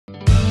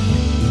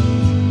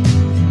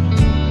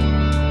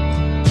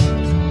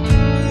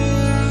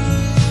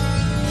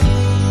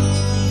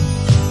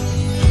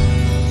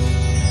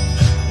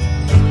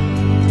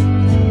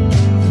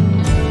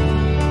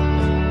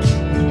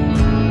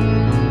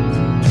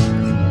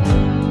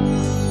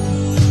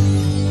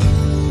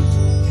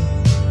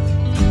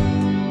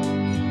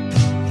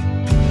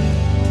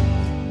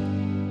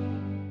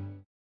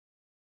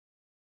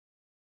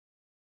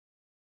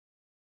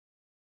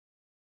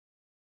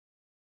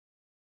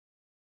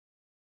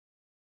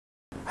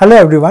Hello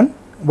everyone,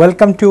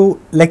 welcome to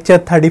lecture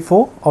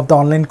 34 of the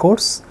online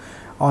course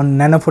on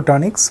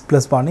Nanophotonics,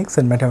 Plasmonics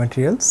and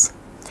Metamaterials.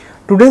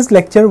 Today's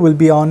lecture will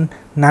be on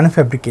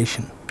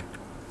nanofabrication.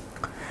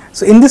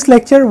 So in this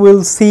lecture we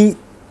will see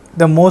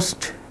the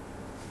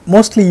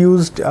mostly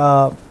used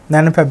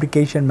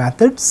nanofabrication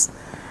methods,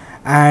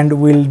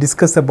 and we will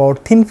discuss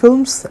about thin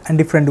films and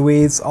different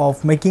ways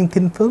of making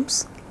thin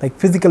films like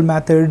physical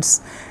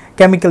methods,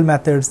 chemical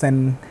methods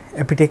and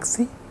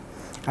epitaxy,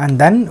 and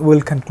then we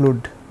will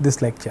conclude this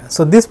lecture.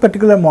 So this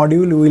particular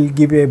module will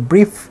give you a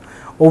brief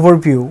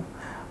overview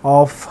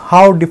of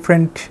how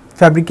different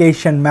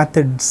fabrication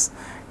methods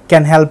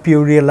can help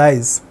you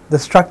realize the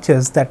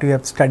structures that we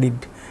have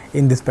studied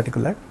in this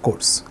particular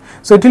course.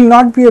 So it will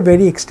not be a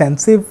very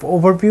extensive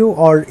overview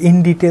or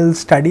in detail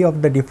study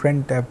of the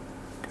different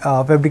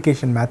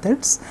fabrication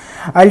methods.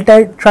 I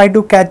will try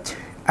to catch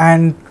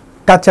and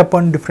touch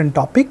upon different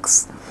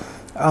topics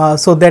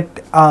so that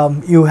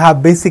you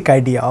have basic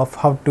idea of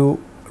how to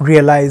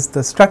realize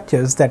the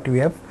structures that we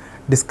have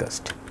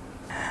discussed.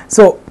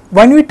 So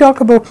when we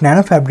talk about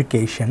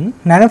nanofabrication,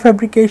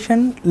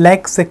 nanofabrication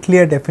lacks a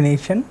clear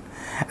definition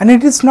and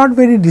it is not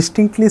very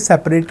distinctly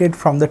separated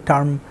from the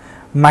term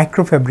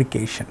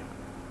microfabrication.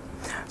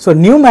 So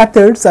new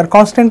methods are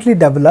constantly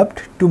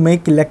developed to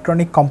make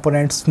electronic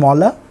components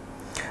smaller,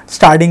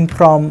 starting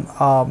from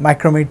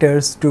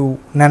micrometers to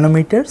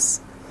nanometers.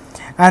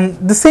 And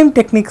the same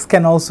techniques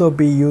can also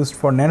be used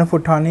for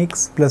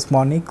nanophotonics,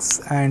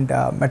 plasmonics and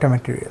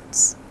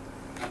metamaterials.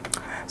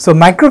 So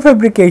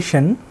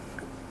microfabrication,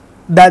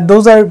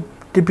 those are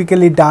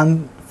typically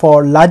done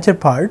for larger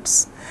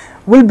parts,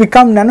 will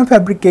become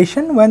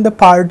nanofabrication when the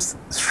parts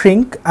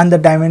shrink and the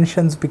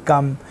dimensions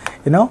become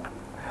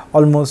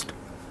almost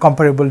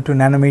comparable to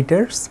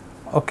nanometers.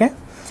 Okay,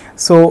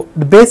 so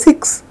the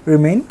basics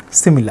remain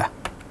similar.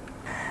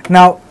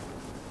 Now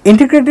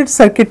integrated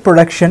circuit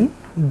production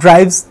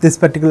drives this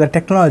particular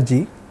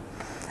technology,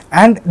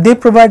 and they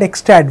provide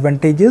extra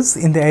advantages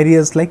in the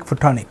areas like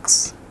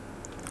photonics.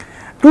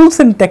 Tools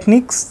and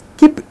techniques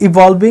keep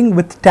evolving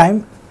with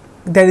time.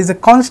 There is a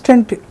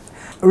constant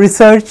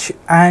research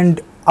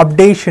and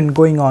updation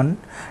going on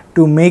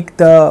to make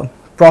the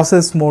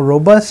process more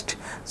robust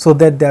so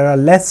that there are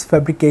less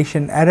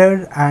fabrication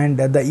error and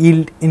the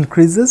yield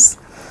increases,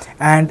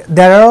 and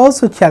there are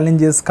also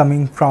challenges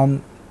coming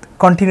from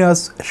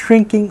continuous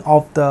shrinking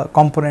of the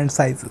component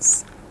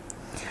sizes.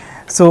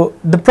 So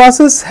the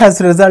process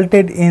has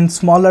resulted in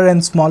smaller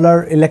and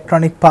smaller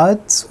electronic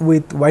parts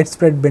with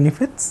widespread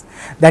benefits.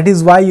 That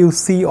is why you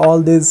see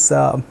all these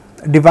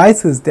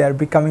devices, they are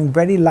becoming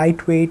very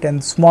lightweight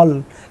and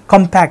small,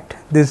 compact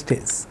these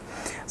days.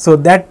 So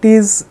that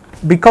is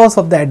because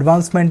of the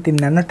advancement in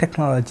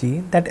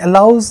nanotechnology that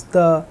allows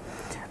the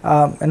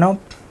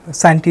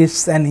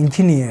scientists and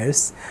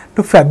engineers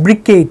to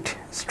fabricate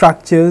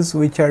structures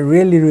which are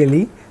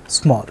really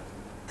small.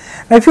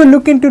 Now if you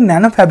look into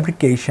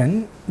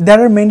nanofabrication, there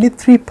are mainly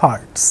three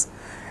parts: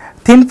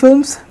 thin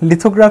films,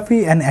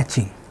 lithography and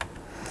etching.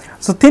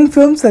 So thin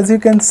films, as you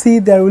can see,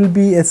 there will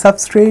be a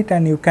substrate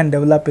and you can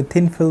develop a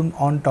thin film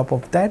on top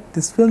of that.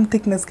 This film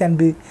thickness can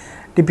be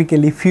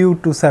typically few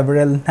to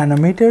several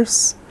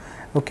nanometers,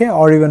 okay,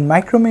 or even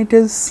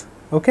micrometers.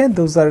 Okay,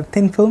 those are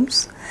thin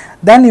films.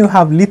 Then you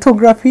have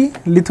lithography.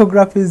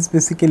 Lithography is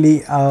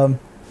basically a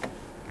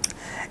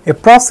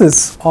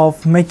process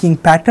of making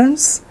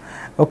patterns.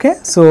 Okay,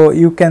 so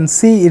you can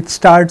see it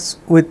starts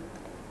with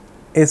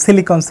a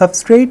silicon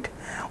substrate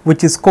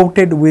which is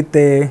coated with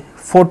a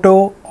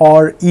photo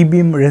or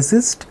e-beam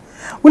resist.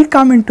 We will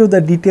come into the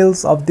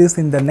details of this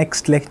in the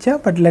next lecture,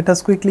 but let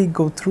us quickly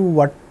go through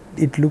what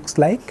it looks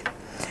like.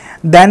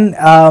 Then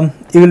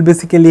you will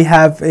basically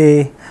have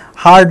a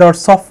hard or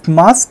soft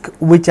mask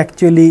which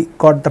actually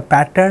got the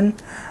pattern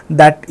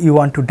that you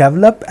want to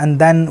develop, and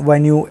then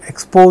when you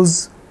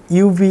expose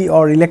UV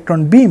or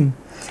electron beam,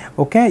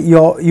 okay,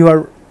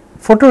 your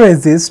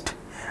photoresist,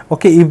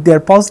 okay, if they are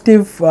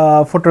positive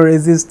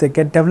photoresist, they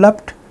get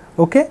developed,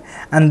 okay,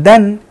 and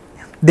then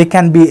they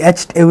can be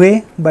etched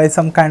away by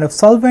some kind of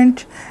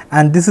solvent,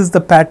 and this is the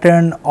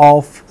pattern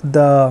of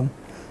the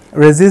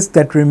resist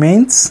that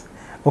remains.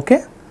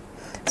 Okay,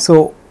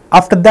 so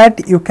after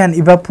that you can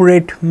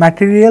evaporate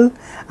material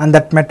and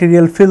that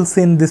material fills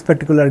in this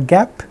particular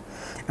gap,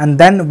 and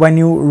then when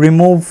you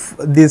remove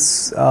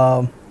this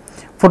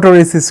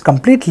photoresist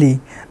completely,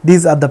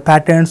 these are the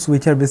patterns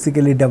which are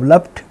basically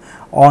developed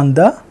on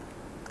the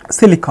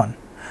silicon.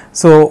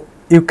 So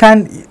you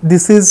can,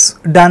 this is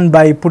done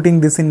by putting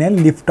this in a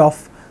lift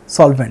off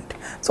solvent.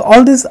 So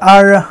all these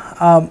are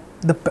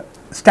the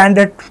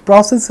standard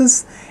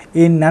processes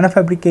in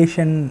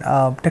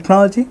nanofabrication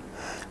technology.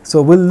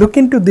 So we will look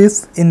into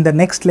this in the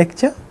next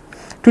lecture.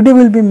 Today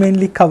we will be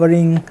mainly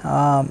covering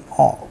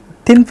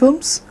thin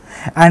films,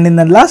 and in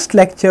the last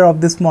lecture of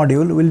this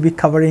module we will be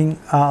covering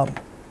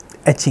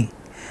etching.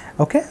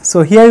 Okay,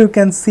 so here you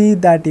can see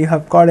that you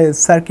have got a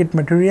circuit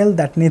material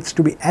that needs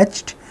to be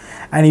etched,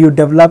 and you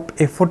develop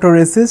a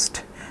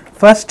photoresist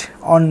first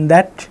on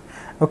that,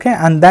 okay,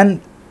 and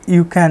then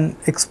you can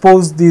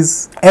expose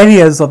these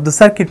areas of the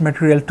circuit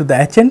material to the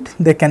etchant,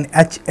 they can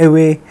etch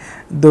away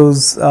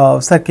those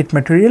circuit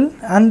material,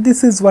 and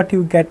this is what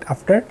you get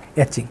after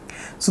etching.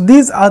 So,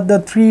 these are the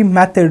three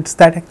methods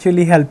that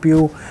actually help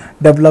you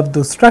develop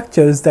those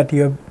structures that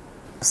you have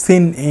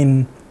seen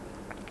in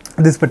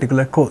this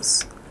particular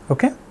course.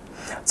 Okay.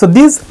 So,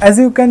 these, as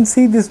you can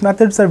see, these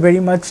methods are very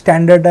much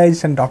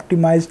standardized and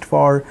optimized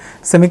for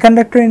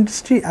semiconductor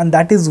industry, and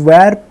that is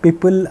where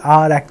people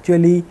are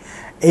actually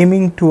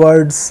aiming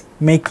towards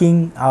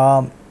making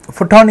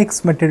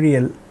photonics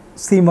material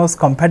CMOS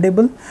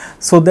compatible,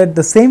 so that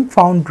the same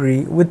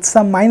foundry with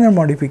some minor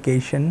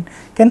modification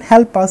can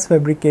help us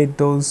fabricate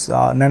those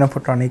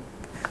nanophotonic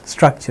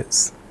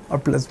structures or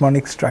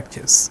plasmonic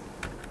structures.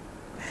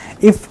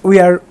 If we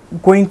are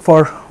going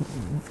for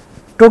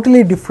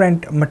totally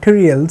different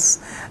materials,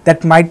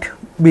 that might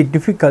be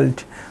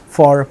difficult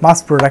for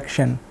mass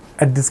production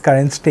at this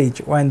current stage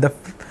when the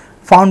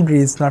foundry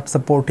is not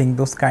supporting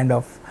those kind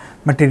of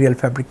material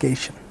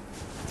fabrication.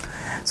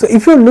 So,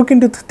 if you look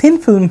into the thin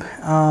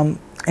film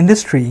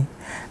industry,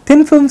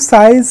 thin film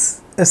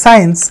science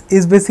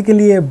is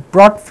basically a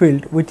broad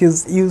field which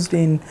is used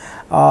in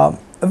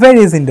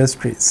various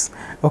industries.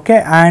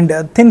 Okay, and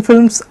thin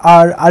films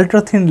are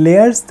ultra thin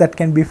layers that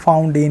can be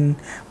found in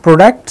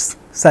products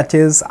such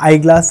as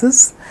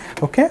eyeglasses,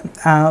 okay,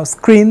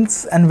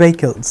 screens and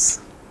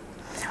vehicles.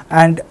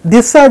 And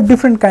these serve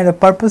different kind of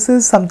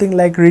purposes, something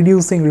like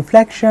reducing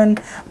reflection,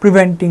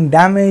 preventing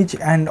damage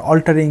and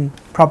altering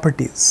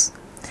properties.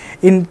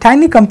 In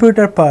tiny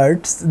computer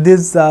parts,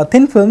 these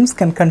thin films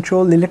can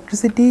control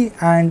electricity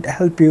and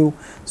help you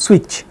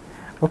switch.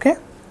 Okay.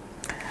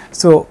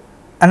 So,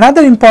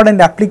 another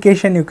important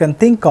application you can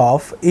think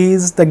of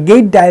is the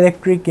gate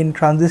dielectric in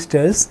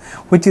transistors,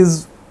 which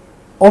is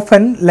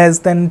often less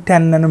than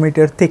 10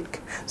 nanometer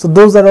thick. So,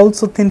 those are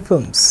also thin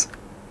films.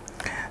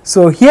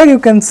 So, here you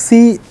can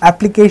see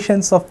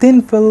applications of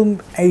thin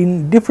film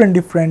in different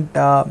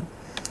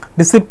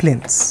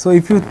disciplines. So,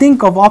 if you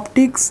think of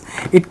optics,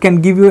 it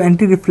can give you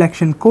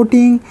anti-reflection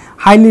coating,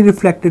 highly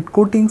reflected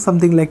coating,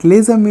 something like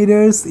laser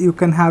mirrors. You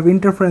can have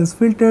interference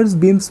filters,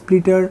 beam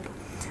splitter,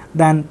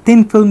 then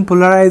thin film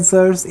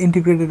polarizers,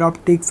 integrated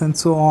optics and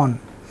so on.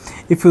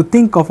 If you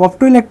think of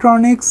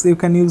optoelectronics, you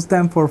can use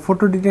them for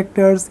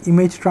photodetectors,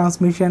 image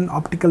transmission,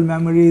 optical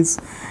memories,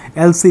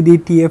 LCD,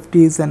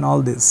 TFTs and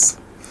all this.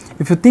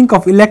 If you think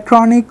of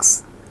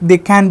electronics, they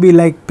can be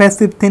like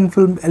passive thin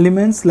film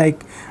elements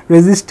like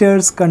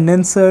resistors,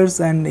 condensers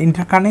and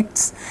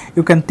interconnects.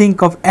 You can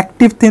think of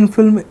active thin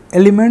film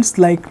elements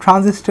like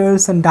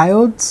transistors and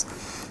diodes,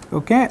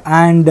 okay,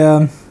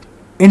 and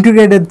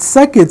integrated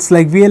circuits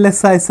like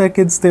VLSI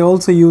circuits, they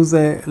also use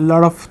a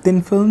lot of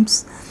thin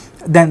films.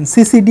 Then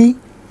CCD,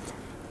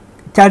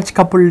 charge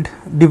coupled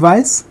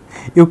device.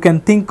 You can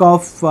think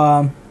of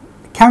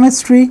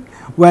chemistry,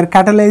 where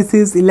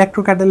catalysis,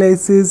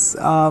 electrocatalysis,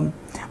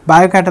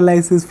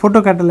 biocatalysis,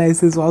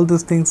 photocatalysis, all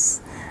those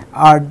things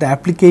are the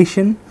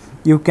application.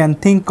 You can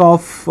think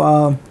of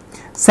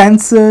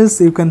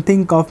sensors, you can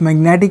think of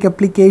magnetic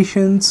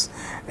applications,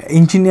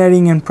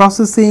 engineering and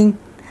processing,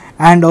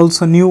 and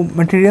also new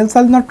materials.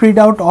 I will not read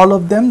out all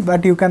of them,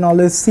 but you can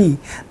always see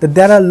that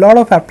there are a lot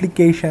of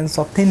applications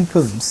of thin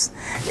films.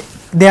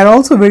 They are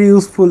also very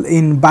useful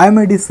in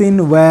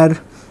biomedicine,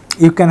 where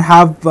you can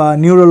have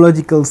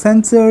neurological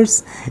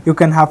sensors, you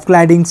can have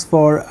claddings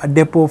for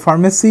depot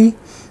pharmacy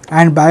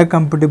and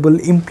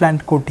biocompatible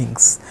implant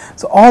coatings.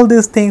 So, all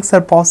these things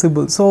are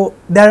possible. So,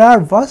 there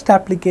are vast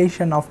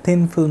application of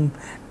thin film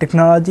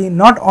technology,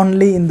 not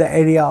only in the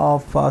area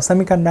of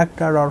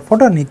semiconductor or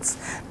photonics,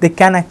 they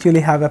can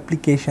actually have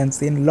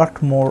applications in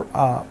lot more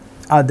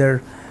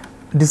other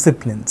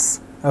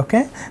disciplines.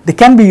 Okay, they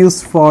can be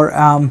used for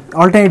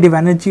alternative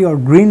energy or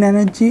green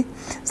energy,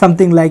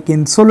 something like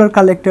in solar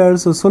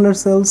collectors or solar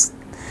cells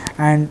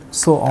and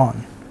so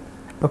on.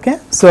 Okay,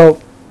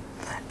 so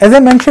as I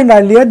mentioned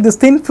earlier, these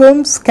thin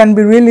films can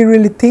be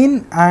really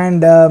thin,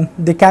 and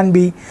they can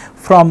be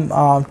from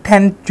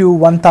 10 to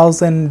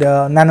 1000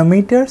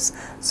 nanometers.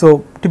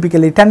 So,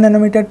 typically 10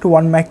 nanometer to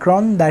 1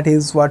 micron, that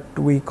is what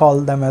we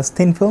call them as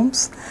thin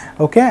films.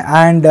 Okay,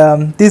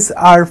 and these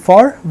are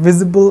for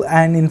visible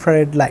and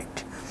infrared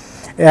light.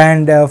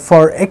 And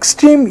for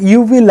extreme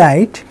UV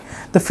light,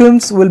 the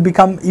films will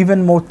become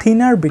even more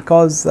thinner,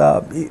 because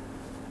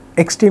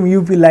extreme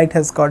UV light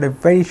has got a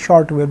very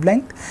short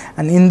wavelength,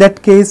 and in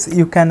that case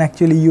you can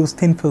actually use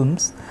thin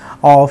films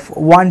of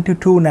 1 to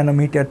 2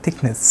 nanometer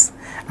thickness,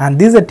 and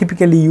these are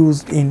typically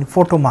used in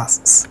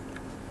photomasks.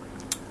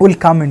 We will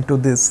come into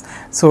this.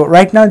 So,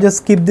 right now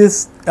just keep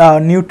this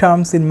new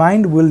terms in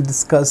mind. We will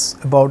discuss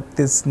about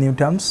these new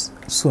terms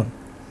soon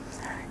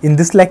in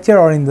this lecture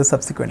or in the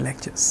subsequent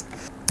lectures.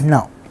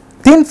 Now,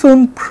 thin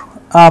film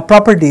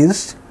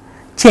properties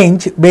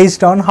change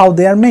based on how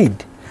they are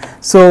made.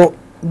 So,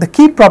 the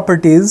key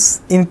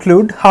properties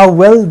include how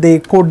well they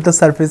coat the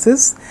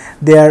surfaces,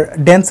 their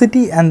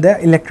density and their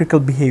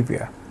electrical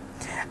behavior.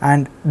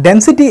 And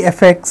density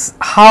affects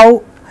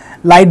how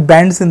light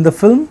bends in the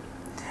film,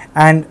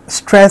 and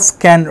stress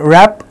can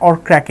wrap or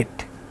crack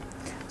it.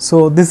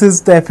 So this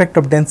is the effect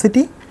of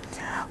density.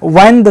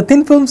 When the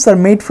thin films are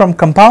made from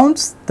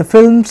compounds, the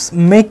films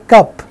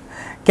makeup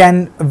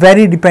can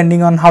vary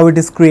depending on how it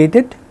is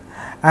created,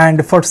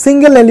 and for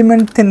single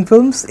element thin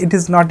films it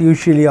is not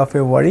usually of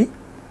a worry.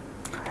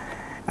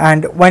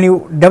 And when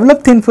you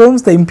develop thin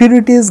films, the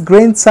impurities,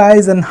 grain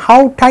size and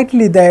how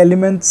tightly the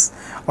elements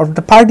or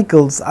the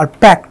particles are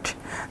packed,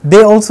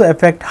 they also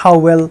affect how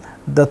well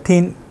the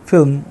thin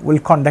film will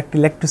conduct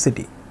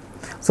electricity.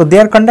 So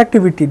their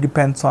conductivity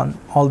depends on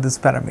all these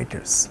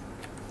parameters.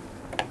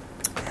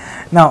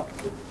 Now,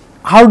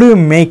 how do you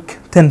make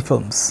thin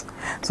films?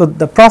 So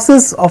the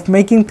process of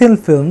making thin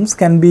films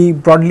can be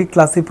broadly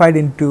classified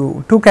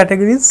into two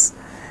categories: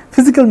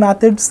 physical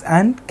methods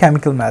and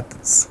chemical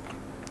methods.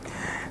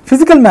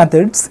 Physical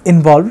methods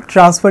involve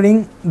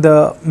transferring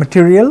the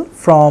material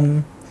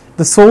from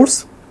the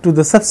source to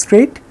the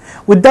substrate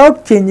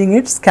without changing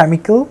its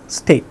chemical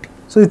state.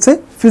 So it is a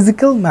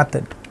physical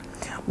method.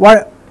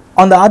 While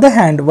on the other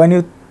hand, when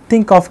you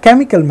think of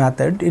chemical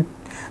method,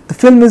 the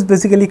film is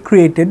basically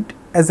created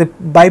as a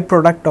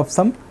byproduct of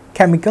some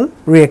chemical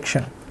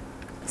reaction.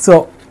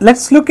 So let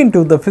us look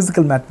into the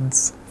physical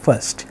methods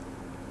first.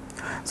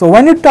 So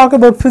when you talk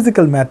about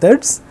physical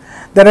methods,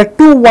 there are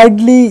two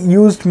widely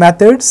used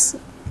methods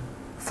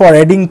for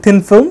adding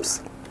thin films.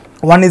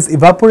 One is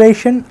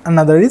evaporation,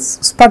 another is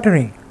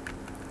sputtering.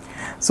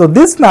 So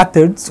these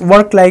methods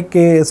work like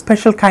a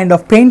special kind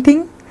of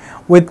painting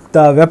with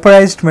the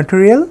vaporized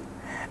material,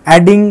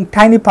 adding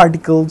tiny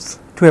particles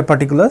to a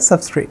particular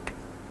substrate.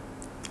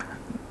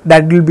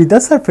 That will be the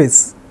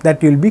surface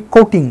that you will be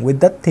coating with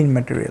the thin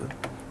material.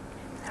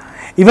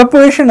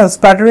 Evaporation and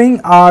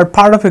sputtering are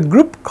part of a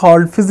group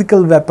called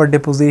physical vapor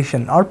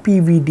deposition or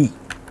PVD.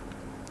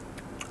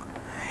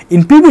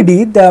 In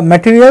PVD, the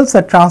materials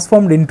are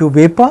transformed into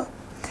vapor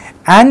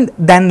and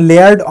then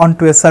layered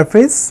onto a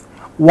surface,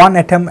 one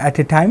atom at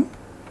a time,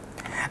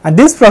 and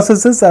these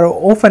processes are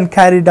often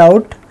carried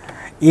out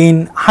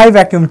in high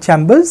vacuum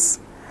chambers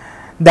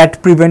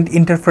that prevent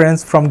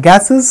interference from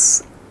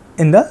gases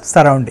in the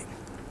surrounding.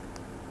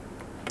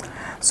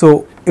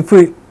 So if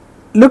we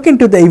look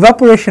into the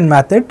evaporation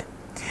method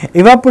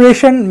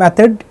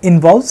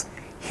involves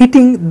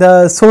heating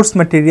the source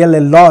material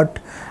a lot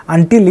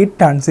until it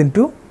turns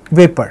into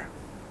vapor,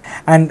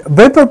 and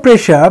vapor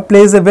pressure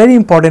plays a very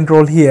important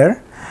role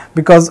here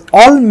because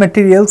all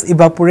materials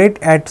evaporate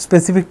at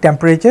specific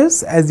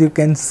temperatures, as you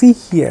can see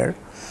here.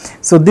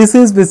 So this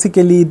is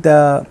basically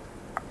the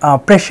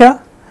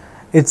pressure,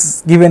 it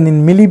is given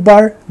in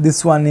millibar,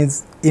 this one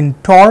is in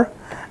torr,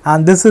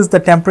 and this is the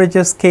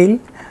temperature scale.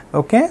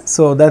 Okay,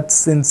 so that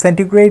is in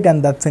centigrade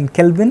and that is in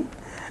Kelvin.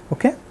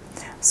 Okay,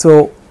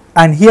 so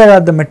and here are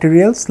the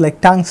materials like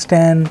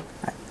tungsten,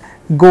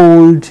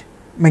 gold,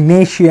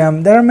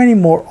 magnesium, there are many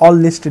more all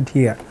listed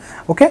here.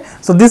 Okay,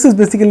 so this is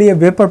basically a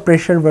vapor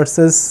pressure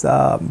versus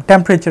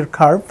temperature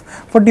curve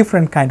for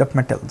different kind of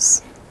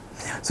metals.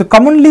 So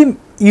commonly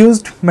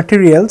used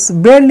materials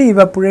barely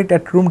evaporate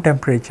at room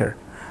temperature,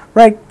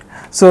 right?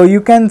 So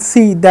you can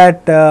see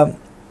that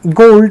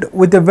gold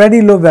with a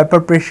very low vapor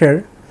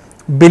pressure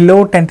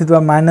below 10 to the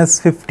minus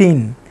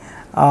 15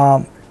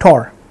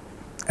 torr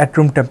at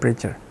room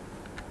temperature.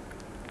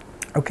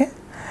 Okay.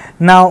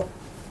 Now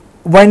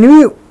when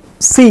you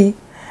see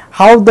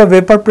how the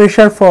vapor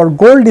pressure for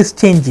gold is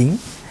changing,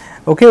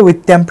 okay,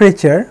 with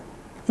temperature,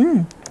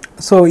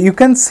 so you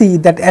can see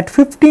that at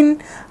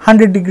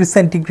 1500 degrees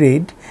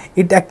centigrade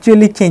it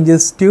actually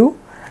changes to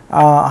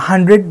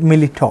 100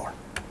 millitorr.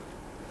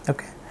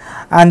 Okay,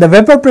 and the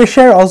vapor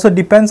pressure also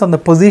depends on the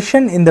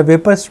position in the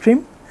vapor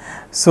stream.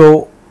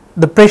 So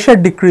the pressure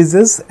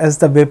decreases as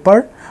the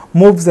vapor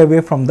moves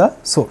away from the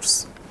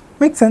source.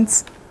 Makes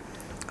sense?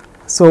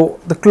 So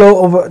the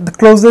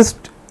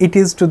closest it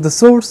is to the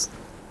source,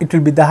 it will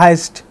be the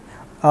highest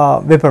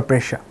vapor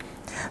pressure.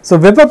 So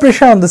vapor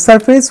pressure on the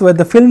surface where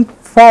the film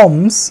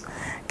forms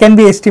can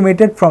be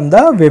estimated from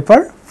the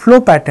vapor flow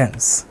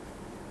patterns.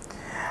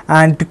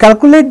 And to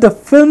calculate the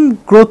film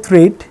growth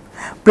rate,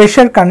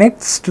 pressure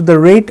connects to the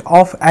rate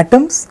of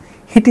atoms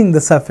hitting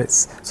the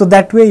surface. So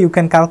that way you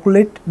can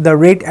calculate the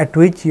rate at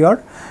which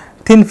your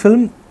thin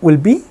film will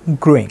be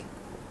growing.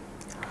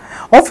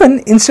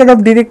 Often instead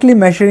of directly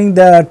measuring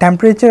the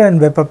temperature and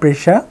vapor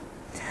pressure,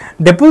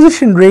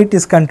 deposition rate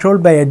is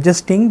controlled by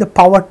adjusting the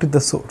power to the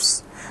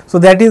source. So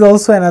that is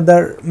also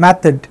another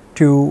method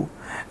to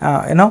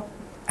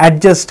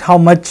adjust how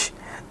much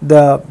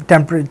the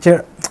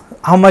temperature,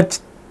 how much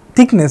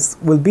thickness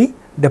will be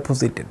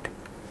deposited.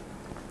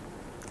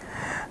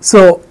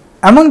 So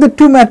among the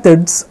two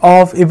methods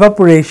of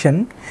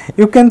evaporation,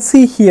 you can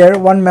see here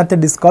one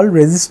method is called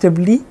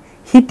resistively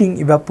heating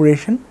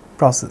evaporation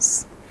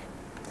process.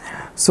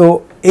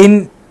 So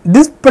in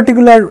this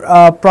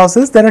particular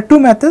process there are two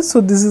methods. So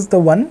this is the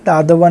one, the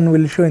other one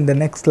will show in the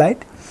next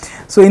slide.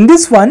 So in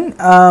this one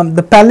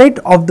the pellet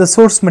of the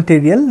source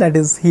material, that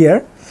is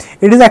here,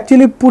 it is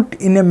actually put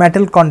in a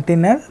metal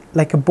container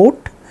like a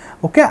boat,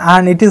 okay,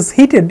 and it is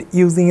heated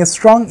using a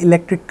strong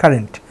electric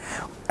current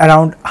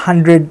around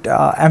 100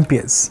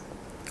 amperes.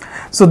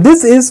 So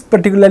this is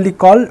particularly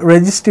called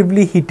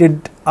resistively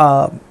heated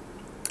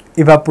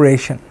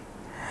evaporation.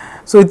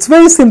 So it's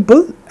very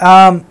simple,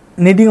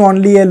 needing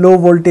only a low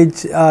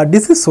voltage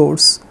DC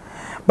source,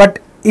 but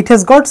it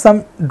has got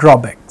some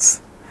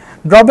drawbacks.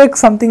 Drawback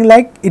something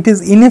like it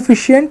is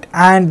inefficient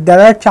and there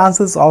are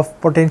chances of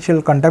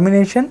potential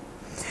contamination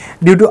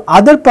due to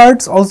other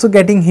parts also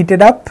getting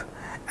heated up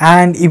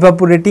and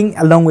evaporating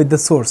along with the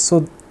source.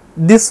 So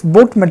this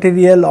both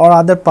material or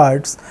other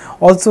parts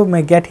also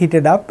may get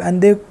heated up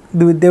and they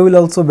will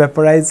also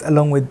vaporize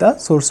along with the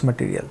source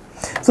material.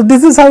 So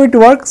this is how it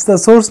works. The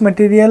source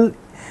material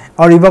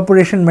or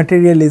evaporation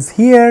material is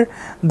here,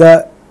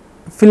 the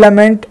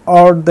filament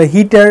or the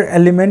heater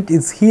element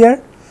is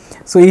here.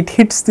 So it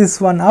hits this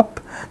one up,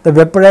 the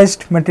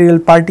vaporized material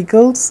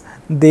particles,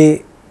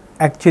 they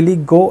actually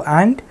go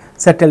and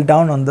settle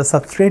down on the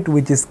substrate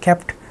which is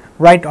kept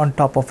right on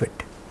top of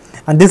it,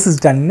 and this is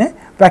done in a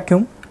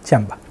vacuum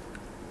chamber.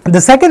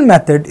 The second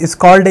method is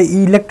called a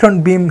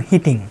electron beam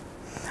heating,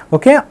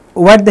 okay,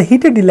 where the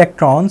heated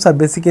electrons are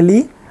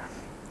basically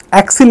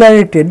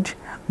accelerated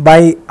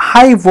by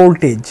high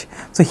voltage.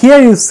 So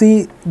here you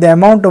see the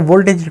amount of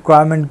voltage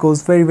requirement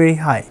goes very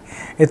high,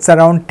 it's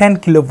around 10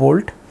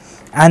 kilovolt,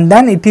 and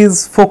then it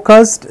is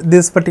focused,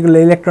 this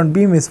particular electron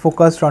beam is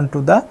focused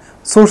onto the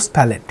source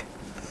palette.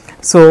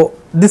 So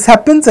this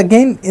happens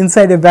again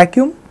inside a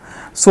vacuum,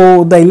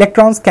 so the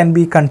electrons can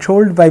be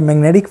controlled by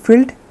magnetic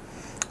field,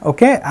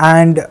 okay,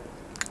 and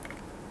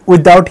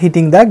without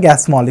hitting the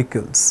gas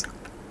molecules.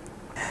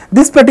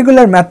 This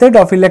particular method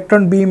of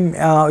electron beam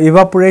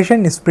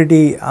evaporation is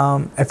pretty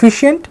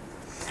efficient,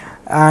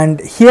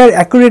 and here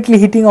accurately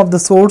heating of the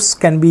source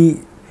can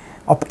be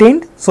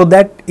obtained so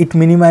that it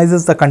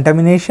minimizes the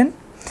contamination,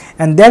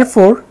 and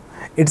therefore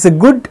it is a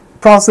good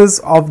process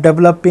of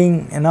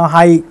developing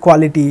high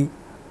quality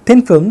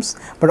thin films,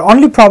 but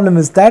only problem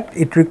is that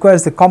it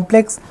requires a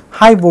complex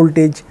high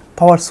voltage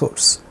power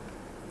source,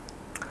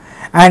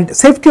 and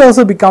safety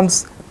also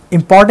becomes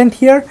important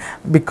here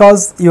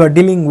because you are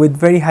dealing with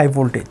very high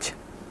voltage.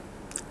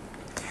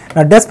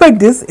 Now despite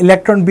this,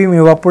 electron beam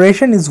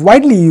evaporation is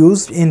widely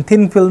used in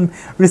thin film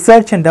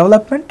research and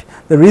development,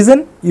 the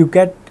reason you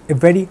get a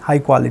very high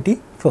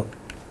quality film.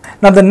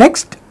 Now the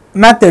next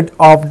method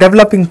of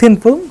developing thin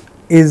film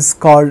is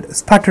called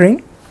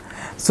sputtering.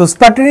 So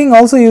sputtering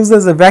also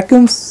uses a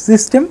vacuum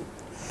system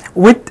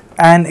with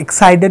an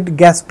excited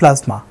gas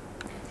plasma,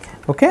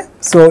 okay.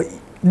 So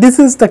this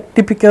is the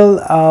typical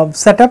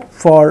setup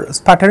for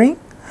sputtering.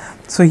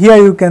 So here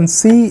you can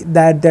see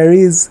that there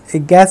is a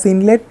gas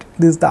inlet,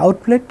 this is the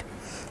outlet,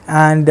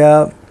 and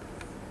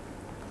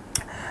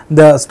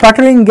the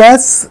sputtering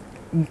gas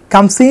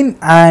comes in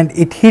and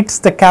it hits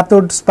the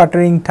cathode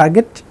sputtering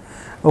target,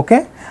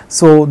 okay.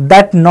 So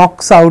that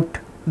knocks out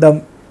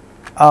the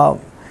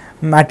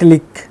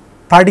metallic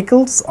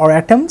particles or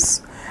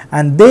atoms,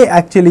 and they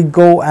actually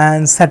go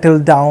and settle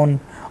down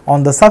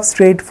on the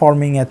substrate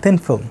forming a thin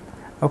film,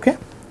 okay.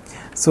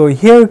 So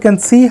here you can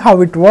see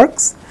how it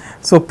works.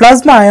 So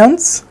plasma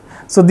ions,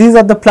 so these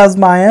are the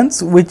plasma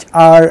ions which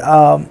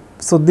are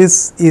so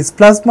this is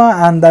plasma,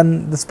 and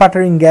then the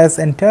sputtering gas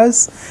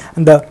enters,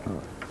 and the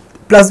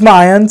plasma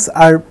ions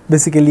are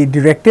basically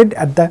directed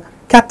at the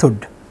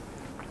cathode,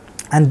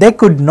 and they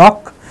could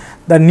knock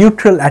the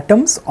neutral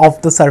atoms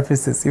off the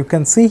surfaces. You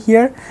can see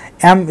here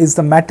M is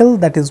the metal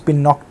that has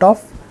been knocked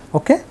off,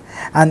 okay,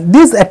 and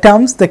these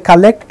atoms they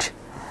collect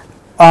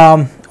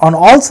on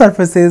all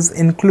surfaces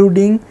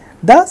including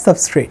the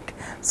substrate.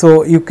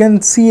 So you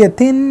can see a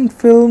thin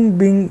film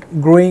being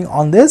growing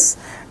on this,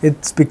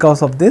 it's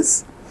because of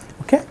this,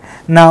 okay.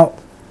 Now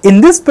in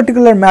this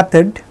particular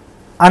method,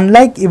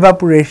 unlike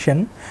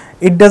evaporation,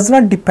 it does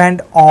not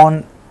depend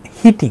on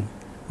heating,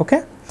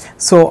 okay.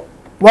 So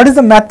what is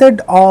the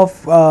method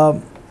of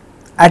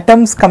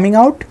atoms coming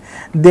out?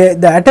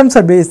 The atoms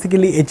are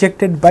basically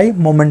ejected by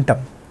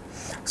momentum.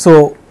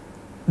 So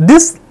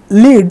this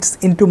leads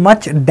into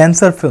much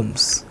denser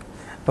films,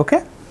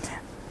 okay.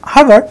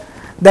 However,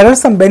 there are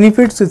some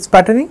benefits with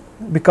sputtering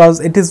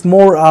because it is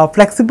more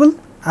flexible,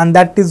 and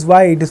that is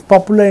why it is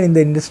popular in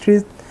the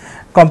industry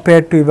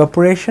compared to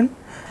evaporation.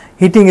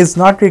 Heating is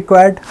not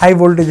required, high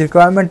voltage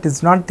requirement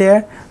is not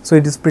there, so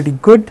it is pretty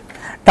good.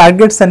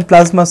 Targets and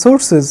plasma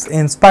sources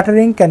in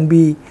sputtering can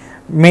be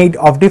made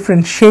of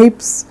different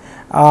shapes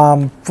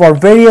for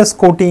various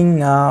coating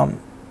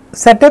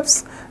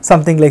setups,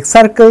 something like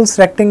circles,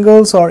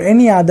 rectangles, or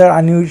any other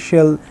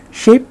unusual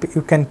shape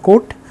you can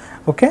coat,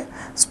 okay.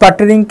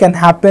 Sputtering can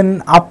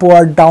happen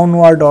upward,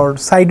 downward, or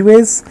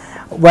sideways,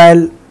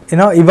 while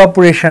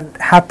evaporation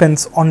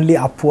happens only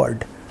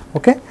upward,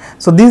 okay.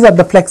 So these are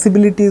the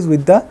flexibilities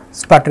with the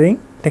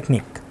sputtering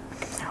technique.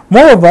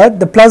 Moreover,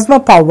 the plasma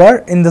power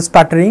in the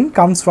sputtering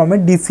comes from a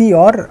DC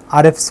or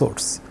RF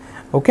source,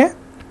 okay.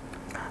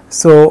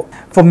 So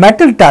for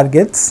metal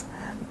targets,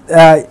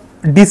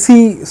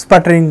 DC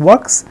sputtering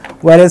works,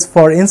 whereas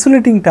for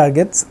insulating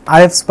targets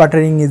RF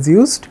sputtering is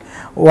used,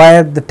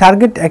 where the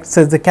target acts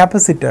as the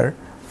capacitor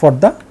for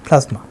the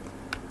plasma.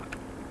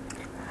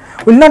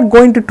 We will not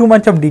go into too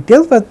much of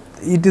detail, but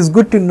it is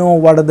good to know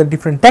what are the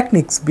different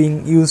techniques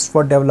being used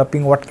for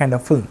developing what kind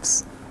of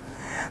films.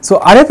 So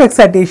RF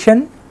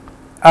excitation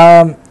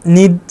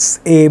needs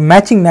a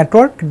matching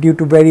network due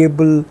to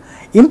variable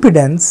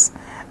impedance,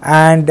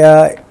 and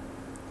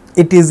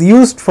it is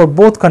used for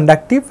both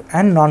conductive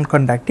and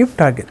non-conductive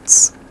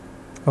targets.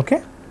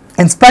 Okay.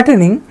 In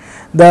sputtering,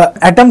 the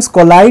atoms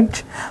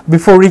collide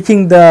before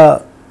reaching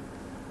the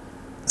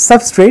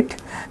substrate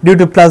due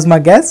to plasma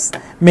gas,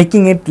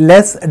 making it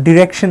less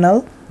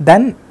directional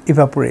than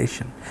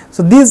evaporation.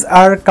 So these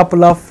are a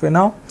couple of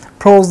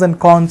pros and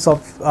cons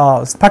of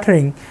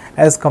sputtering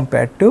as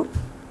compared to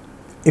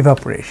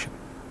evaporation.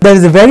 There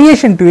is a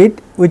variation to it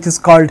which is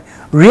called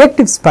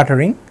reactive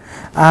sputtering,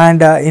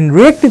 and in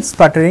reactive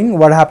sputtering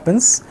what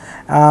happens,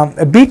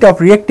 a bit of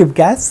reactive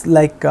gas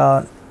like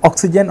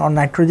oxygen or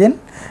nitrogen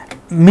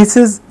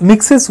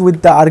mixes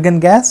with the argon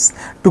gas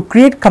to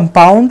create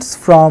compounds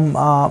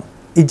from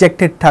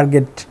ejected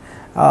target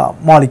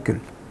molecule.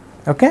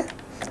 Okay.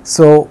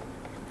 So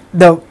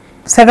the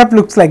setup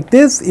looks like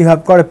this. You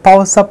have got a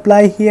power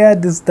supply here,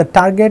 this is the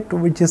target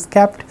which is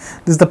kept,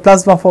 this is the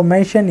plasma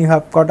formation, you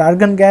have got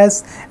argon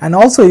gas, and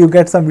also you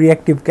get some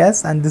reactive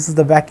gas, and this is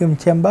the vacuum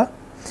chamber.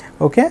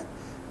 Okay.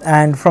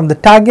 And from the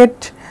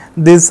target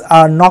these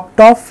are knocked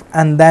off,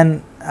 and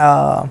then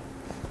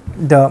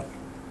the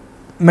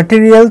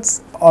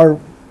materials or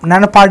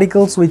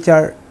nanoparticles which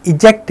are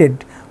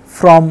ejected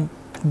from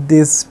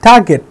this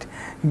target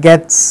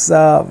gets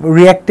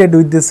reacted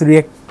with this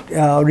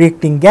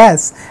reacting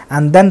gas,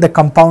 and then the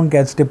compound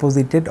gets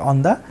deposited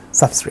on the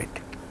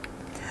substrate.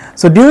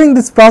 So during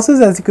this process,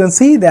 as you can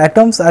see, the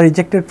atoms are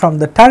ejected from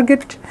the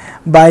target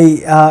by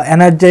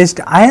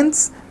energized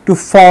ions to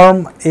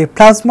form a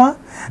plasma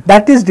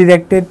that is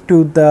directed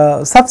to the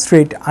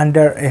substrate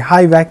under a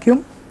high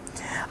vacuum.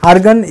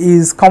 Argon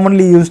is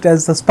commonly used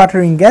as the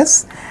sputtering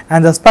gas,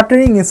 and the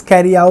sputtering is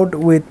carried out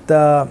with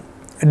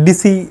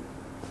DC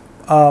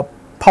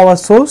power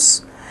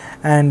source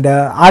and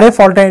RF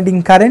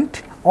alternating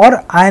current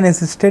or ion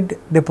assisted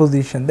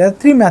deposition. There are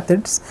three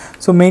methods.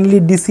 So mainly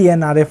DC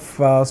and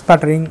RF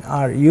sputtering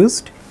are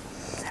used,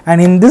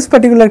 and in this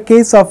particular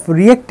case of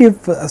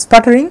reactive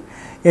sputtering,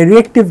 a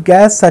reactive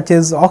gas such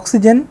as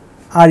oxygen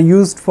are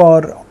used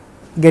for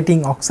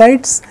getting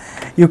oxides.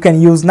 You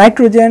can use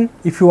nitrogen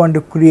if you want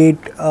to create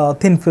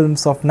thin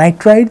films of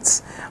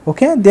nitrides.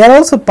 Okay. They are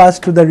also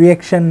passed to the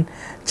reaction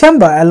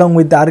chamber along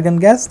with the argon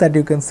gas that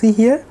you can see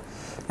here,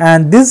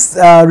 and these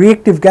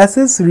reactive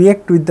gases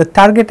react with the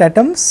target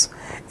atoms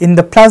in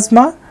the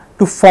plasma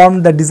to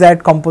form the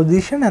desired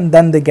composition, and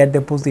then they get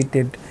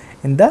deposited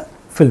in the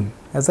film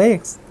as I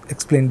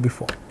explained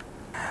before.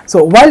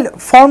 So while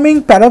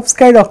forming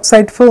perovskite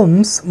oxide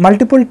films,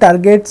 multiple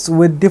targets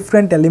with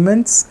different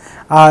elements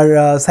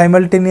are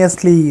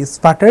simultaneously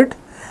sputtered,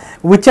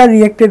 which are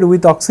reacted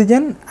with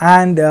oxygen,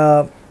 and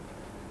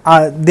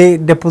they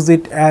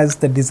deposit as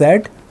the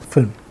desired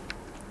film.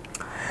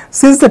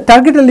 Since the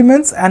target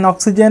elements and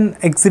oxygen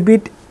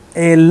exhibit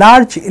a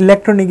large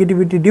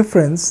electronegativity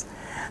difference,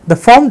 the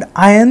formed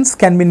ions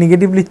can be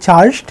negatively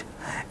charged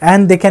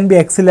and they can be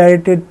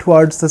accelerated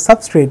towards the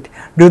substrate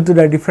due to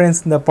the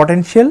difference in the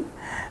potential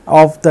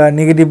of the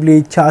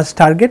negatively charged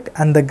target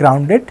and the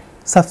grounded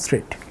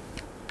substrate.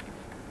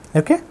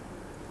 Okay.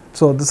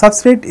 So the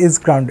substrate is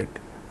grounded.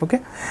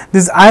 Okay.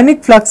 These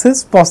ionic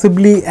fluxes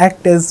possibly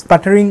act as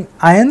sputtering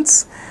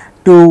ions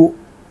to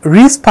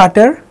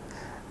re-sputter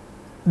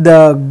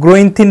the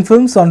growing thin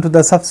films onto the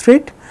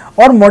substrate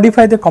or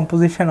modify the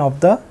composition of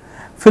the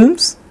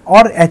films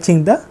or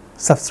etching the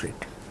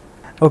substrate.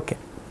 Okay.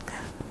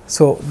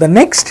 So the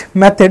next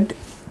method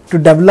to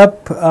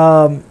develop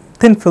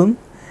thin film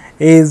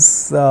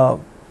is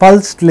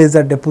pulsed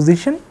laser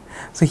deposition.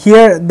 So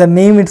here the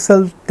name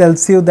itself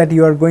tells you that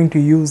you are going to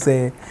use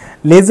a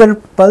laser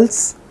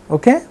pulse,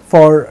 okay,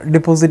 for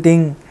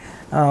depositing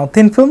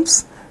thin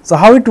films. So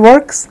how it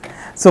works?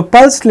 So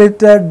pulsed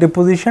laser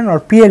deposition or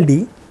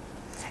PLD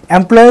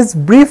employs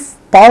brief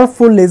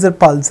powerful laser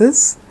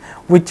pulses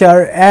which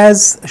are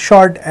as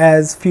short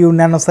as few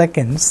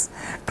nanoseconds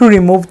to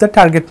remove the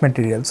target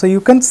material. So you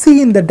can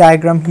see in the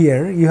diagram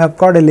here, you have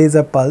got a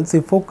laser pulse,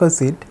 you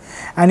focus it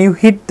and you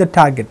hit the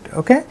target,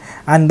 okay,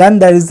 and then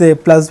there is a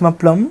plasma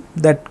plum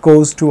that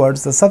goes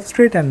towards the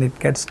substrate and it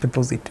gets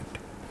deposited.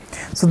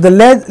 So the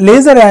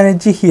laser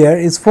energy here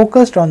is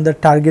focused on the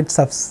target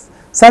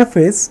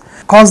surface,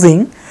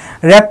 causing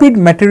rapid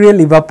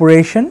material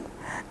evaporation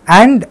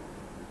and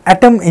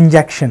atom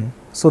injection.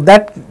 So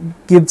that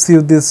gives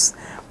you this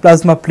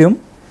plasma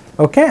plume,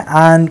 okay,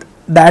 and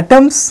the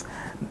atoms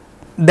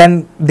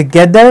then they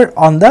gather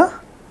on the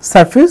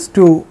surface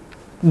to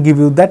give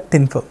you that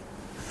thin film.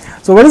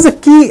 So what is the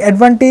key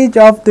advantage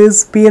of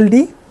this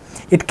PLD?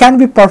 It can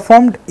be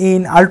performed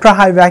in ultra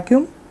high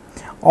vacuum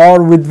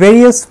or with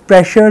various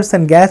pressures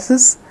and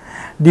gases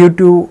due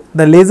to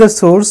the laser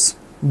source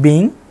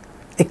being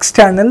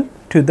external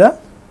to the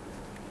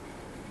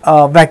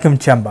vacuum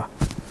chamber.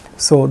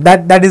 So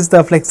that is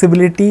the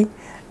flexibility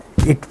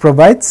it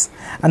provides,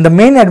 and the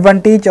main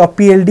advantage of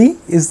PLD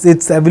is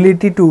its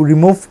ability to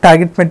remove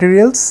target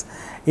materials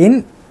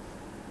in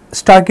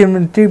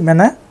stoichiometric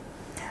manner,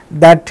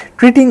 that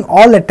treating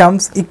all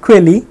atoms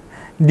equally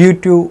due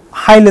to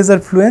high laser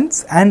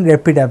fluence and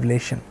rapid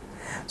ablation.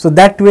 So,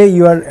 that way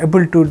you are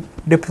able to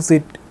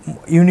deposit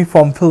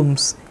uniform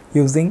films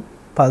using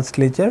pulsed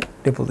laser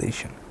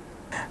deposition.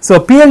 So,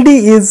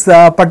 PLD is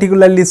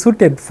particularly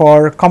suited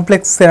for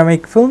complex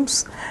ceramic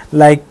films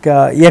like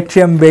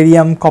yttrium,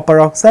 barium, copper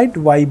oxide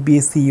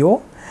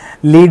YbCO,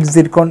 lead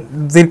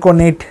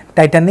zirconate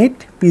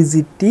titanate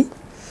PZT,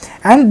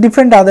 and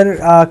different other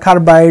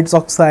carbides,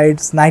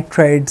 oxides,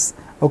 nitrides,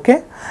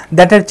 okay,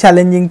 that are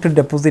challenging to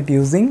deposit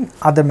using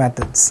other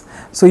methods.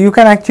 So, you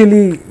can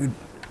actually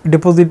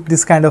deposit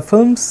this kind of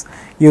films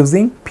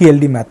using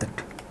PLD method.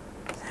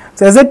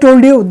 So, as I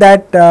told you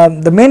that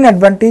the main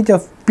advantage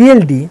of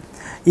PLD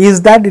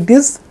is that it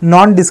is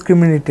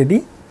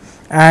non-discriminatory,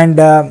 and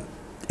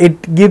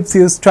it gives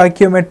you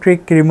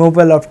stoichiometric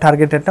removal of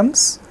target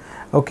atoms,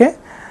 okay,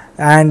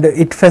 and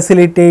it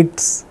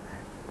facilitates,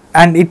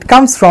 and it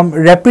comes from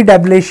rapid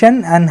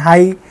ablation and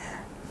high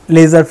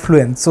laser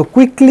fluence. So,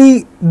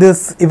 quickly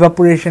this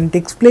evaporation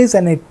takes place,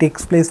 and it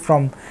takes place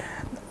from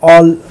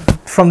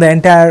the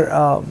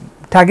entire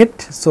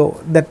target.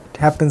 So, that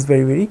happens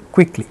very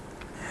quickly.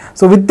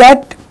 So, with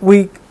that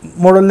we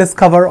more or less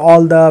cover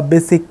all the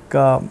basic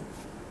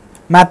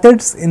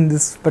methods in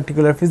this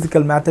particular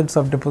physical methods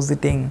of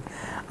depositing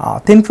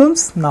thin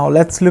films. Now,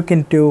 let us look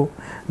into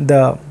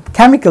the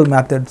chemical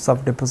methods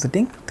of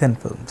depositing thin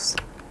films.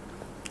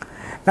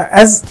 Now,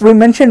 as we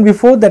mentioned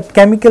before, that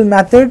chemical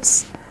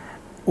methods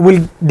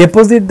will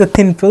deposit the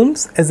thin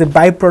films as a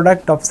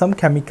byproduct of some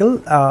chemical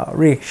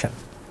reaction.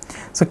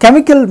 So,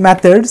 chemical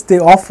methods, they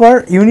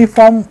offer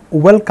uniform,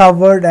 well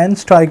covered and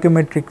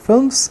stoichiometric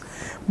films,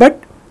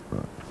 but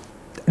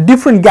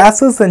different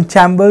gases and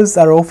chambers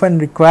are often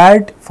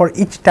required for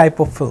each type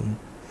of film.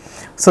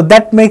 So,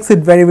 that makes it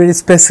very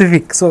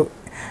specific. So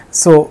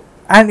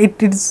and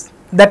it is,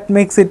 that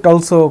makes it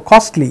also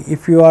costly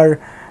if you are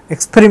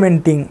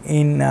experimenting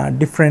in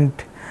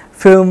different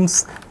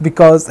films,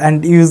 because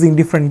and using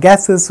different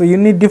gases. So, you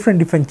need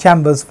different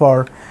chambers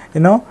for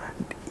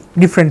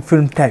different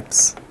film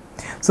types.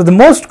 So, the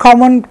most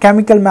common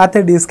chemical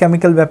method is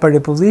chemical vapor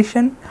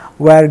deposition,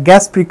 where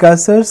gas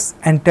precursors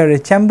enter a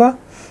chamber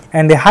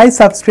and a high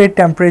substrate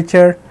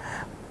temperature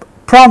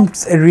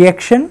prompts a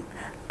reaction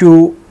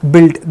to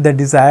build the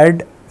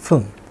desired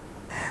film.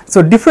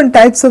 So, different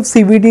types of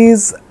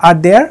CVDs are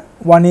there.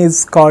 One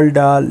is called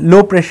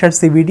low pressure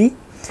CVD,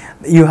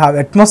 you have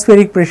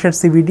atmospheric pressure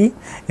CVD,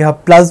 you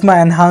have plasma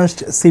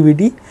enhanced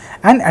CVD,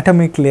 and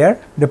atomic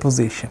layer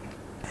deposition.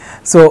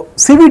 So,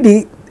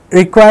 CVD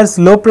requires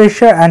low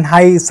pressure and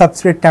high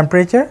substrate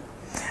temperature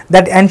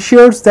that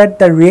ensures that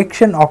the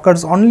reaction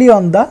occurs only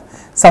on the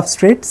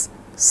substrate's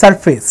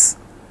surface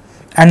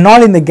and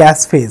not in the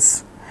gas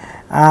phase,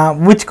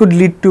 which could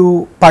lead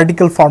to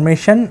particle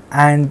formation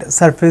and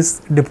surface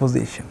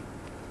deposition.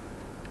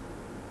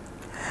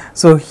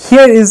 So,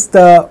 here is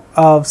the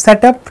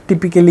setup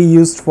typically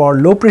used for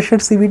low pressure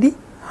CVD.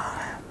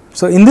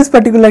 So, in this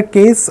particular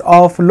case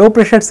of low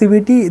pressure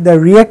CVD, the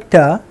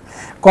reactor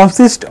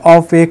consists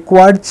of a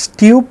quartz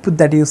tube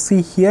that you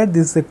see here.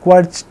 This is a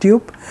quartz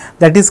tube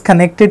that is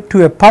connected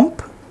to a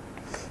pump,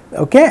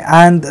 okay,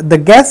 and the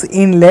gas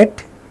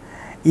inlet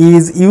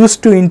is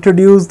used to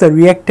introduce the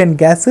reactant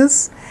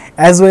gases,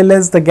 as well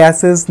as the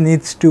gases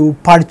needs to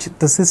purge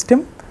the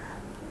system.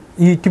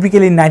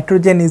 Typically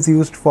nitrogen is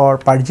used for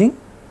purging,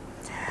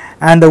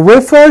 and the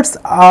wafers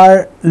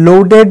are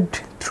loaded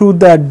through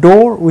the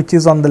door which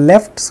is on the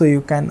left. So,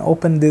 you can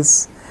open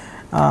this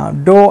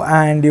door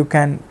and you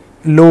can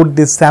load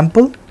this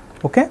sample,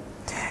 okay.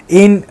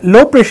 In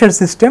low pressure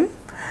system,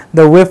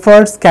 the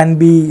wafers can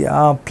be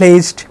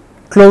placed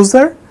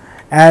closer,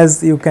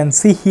 as you can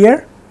see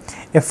here.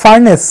 A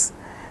furnace,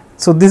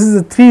 so this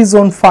is a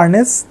 3-zone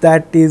furnace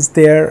that is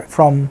there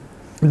from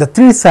the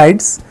 3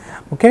 sides,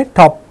 okay,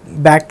 top,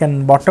 back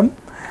and bottom,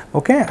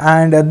 okay,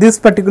 and this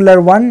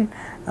particular one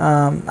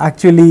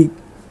actually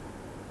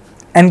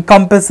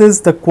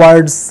encompasses the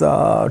quartz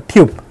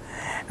tube,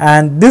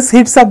 and this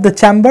heats up the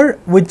chamber,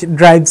 which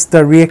drives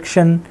the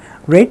reaction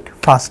rate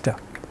faster.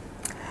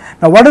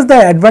 Now, what are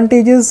the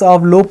advantages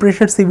of low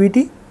pressure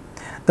CVD?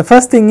 The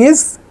first thing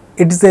is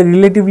it is a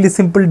relatively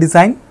simple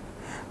design.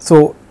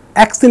 So,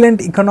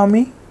 excellent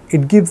economy,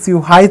 it gives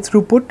you high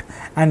throughput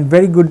and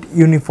very good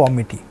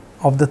uniformity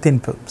of the thin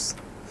films.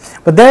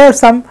 But there are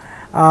some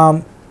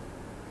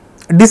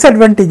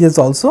disadvantages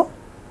also.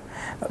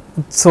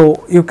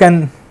 So, you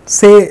can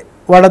say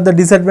what are the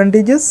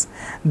disadvantages?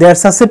 They are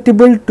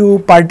susceptible to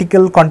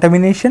particle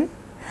contamination.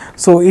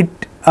 So, it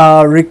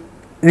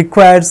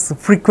requires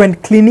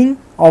frequent cleaning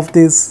of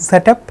this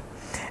setup,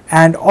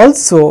 and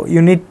also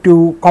you need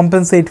to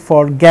compensate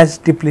for gas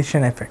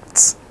depletion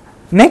effects.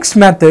 Next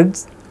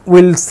methods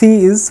we will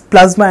see is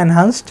plasma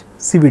enhanced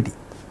CVD.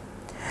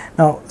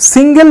 Now,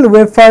 single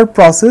wafer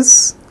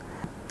process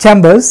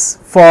chambers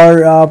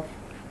for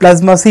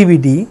plasma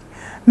CVD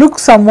look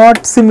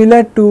somewhat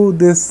similar to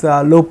this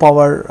low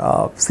power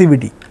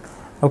CVD,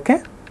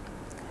 okay.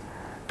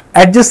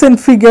 Adjacent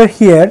figure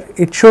here,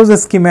 it shows a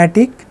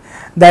schematic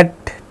that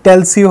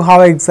tells you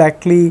how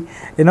exactly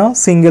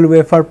single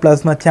wafer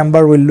plasma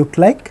chamber will look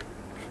like.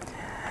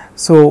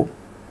 So,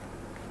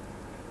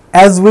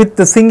 as with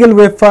the single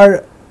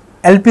wafer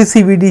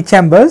LPCVD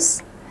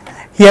chambers,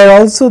 here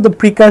also the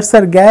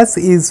precursor gas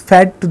is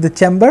fed to the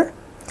chamber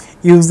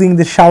using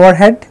the shower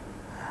head.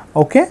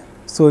 Okay.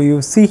 So,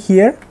 you see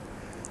here,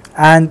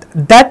 and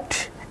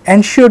that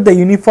ensure the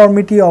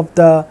uniformity of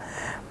the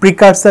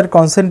precursor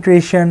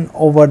concentration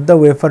over the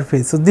wafer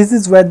face. So, this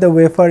is where the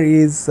wafer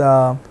is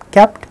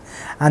kept,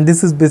 and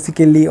this is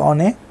basically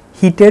on a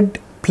heated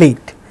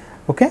plate.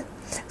 Okay.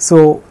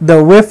 So,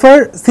 the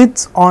wafer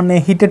sits on a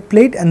heated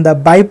plate and the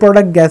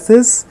byproduct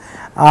gases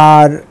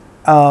are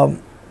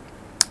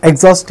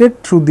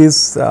exhausted through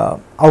this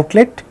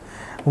outlet,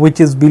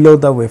 which is below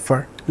the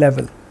wafer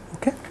level.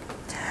 Okay.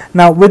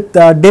 Now, with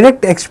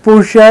direct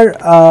exposure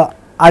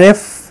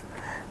RF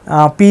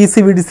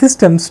PECVD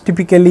systems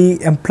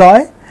typically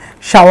employ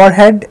shower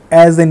head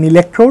as an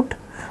electrode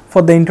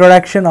for the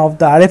introduction of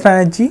the RF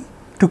energy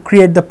to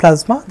create the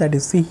plasma that you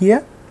see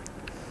here.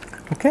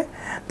 Okay.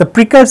 The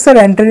precursor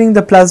entering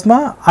the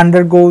plasma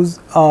undergoes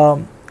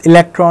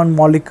electron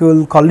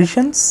molecule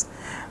collisions,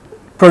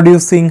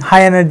 producing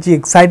high energy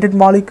excited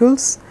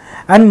molecules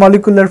and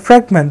molecular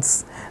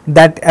fragments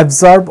that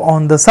absorb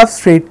on the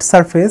substrate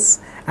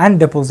surface and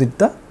deposit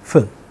the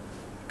film.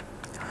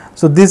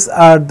 So, these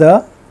are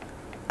the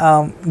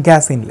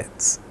gas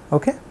inlets.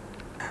 Okay.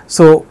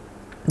 So,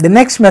 the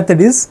next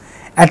method is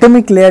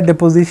atomic layer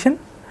deposition.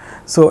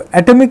 So,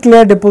 atomic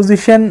layer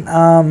deposition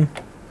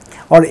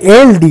or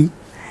ALD,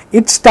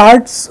 it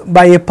starts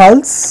by a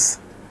pulse,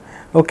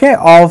 okay,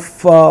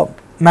 of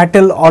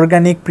metal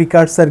organic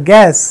precursor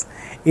gas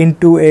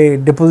into a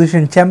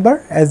deposition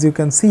chamber. As you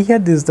can see here,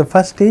 this is the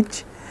first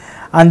stage.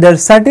 Under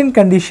certain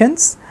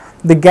conditions,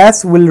 the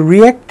gas will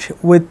react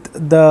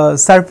with the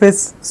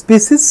surface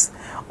species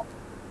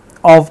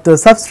of the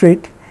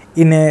substrate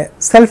in a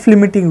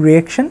self-limiting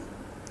reaction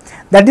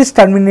that is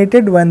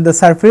terminated when the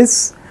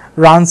surface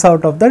runs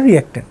out of the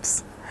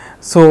reactants.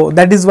 So,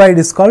 that is why it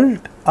is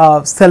called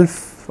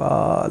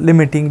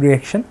self-limiting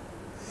reaction,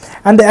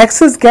 and the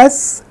excess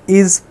gas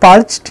is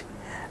purged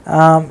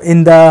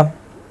in the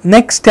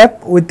next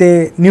step with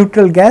a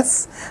neutral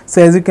gas.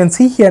 So, as you can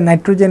see here,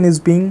 nitrogen is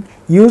being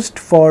used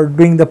for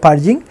doing the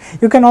purging.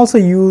 You can also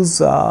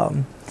use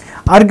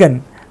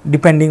argon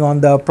depending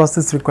on the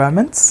process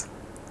requirements.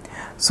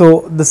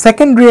 So, the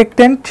second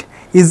reactant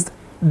is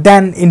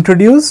then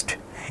introduced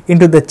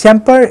into the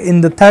chamber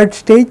in the third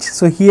stage.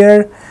 So,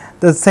 here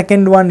the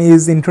second one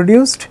is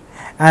introduced,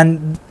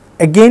 and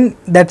again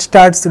that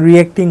starts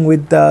reacting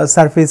with the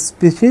surface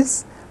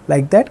species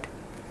like that,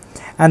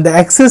 and the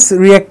excess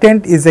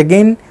reactant is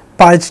again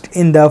purged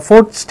in the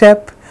fourth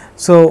step.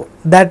 So,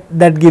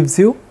 that gives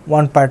you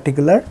one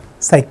particular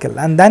cycle,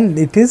 and then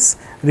it is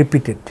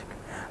repeated.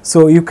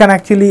 So, you can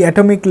actually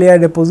atomic layer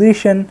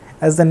deposition,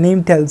 as the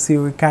name tells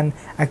you, you can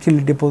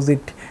actually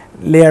deposit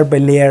layer by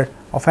layer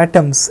of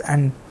atoms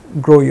and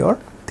grow your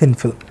thin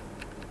film.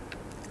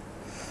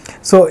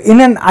 So, in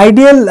an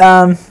ideal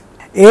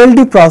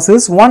ALD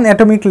process, one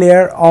atomic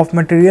layer of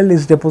material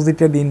is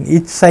deposited in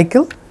each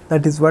cycle.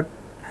 That is what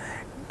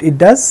it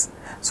does.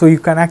 So, you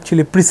can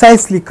actually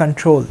precisely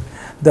control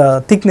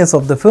the thickness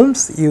of the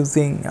films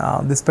using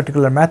this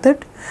particular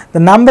method. The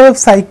number of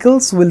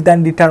cycles will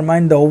then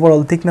determine the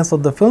overall thickness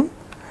of the film.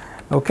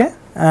 Okay.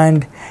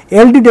 And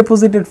ALD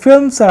deposited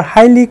films are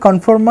highly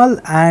conformal,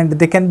 and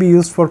they can be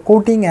used for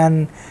coating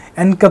and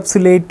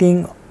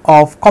encapsulating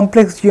of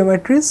complex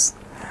geometries,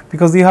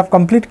 because you have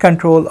complete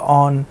control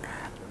on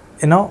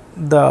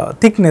the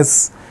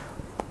thickness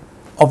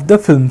of the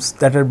films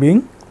that are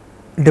being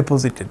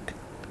deposited.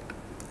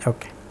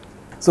 Okay.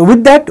 So,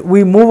 with that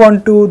we move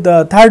on to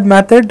the third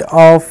method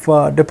of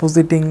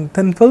depositing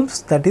thin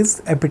films, that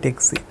is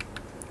epitaxy.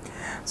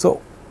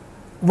 So,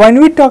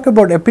 when we talk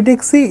about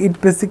epitaxy, it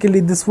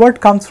basically, this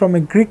word comes from a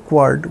Greek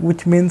word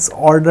which means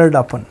ordered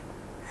upon.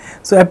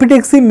 So,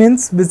 epitaxy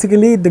means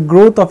basically the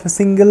growth of a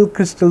single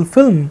crystal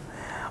film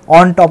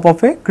on top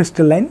of a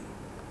crystalline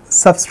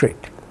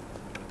substrate.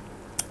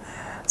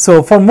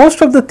 So, for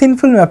most of the thin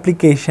film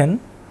application,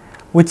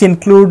 which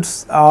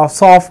includes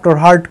soft or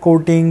hard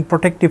coating,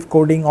 protective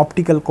coating,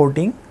 optical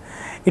coating,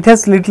 it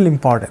has little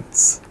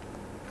importance.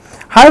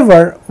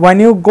 However, when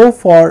you go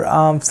for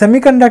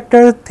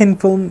semiconductor thin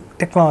film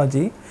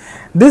technology,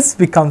 this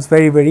becomes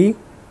very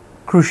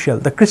crucial.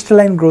 The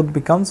crystalline growth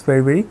becomes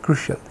very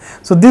crucial.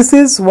 So, this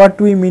is what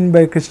we mean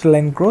by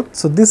crystalline growth.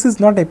 So, this is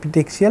not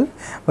epitaxial,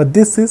 but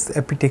this is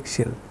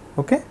epitaxial.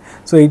 Okay.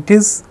 So, it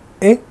is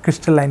a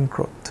crystalline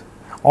growth,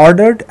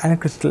 ordered and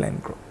crystalline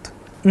growth.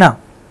 Now,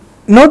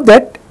 note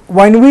that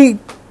when we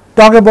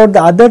talk about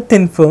the other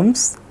thin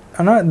films,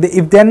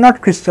 if they are not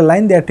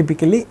crystalline, they are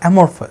typically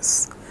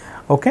amorphous.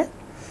 Okay.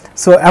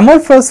 So,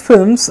 amorphous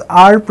films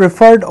are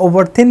preferred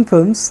over thin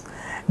films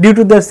due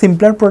to their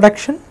simpler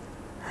production,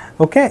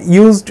 okay,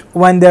 used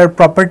when their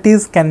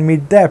properties can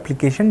meet the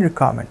application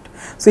requirement.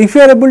 So, if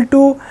you are able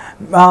to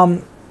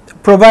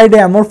provide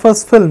a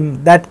amorphous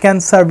film that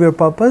can serve your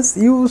purpose,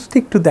 you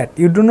stick to that.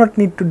 You do not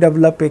need to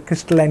develop a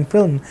crystalline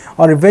film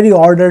or a very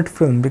ordered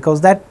film,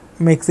 because that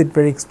makes it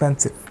very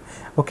expensive.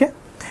 Okay.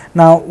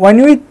 Now,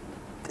 when we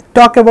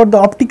talk about the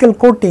optical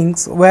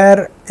coatings,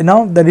 where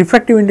the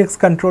refractive index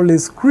control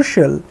is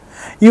crucial,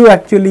 you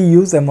actually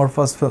use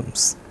amorphous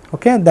films.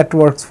 Okay, that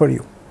works for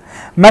you.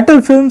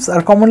 Metal films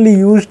are commonly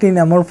used in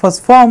amorphous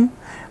form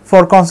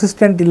for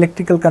consistent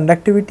electrical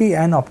conductivity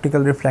and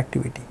optical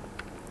reflectivity.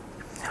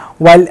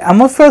 While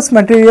amorphous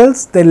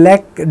materials, they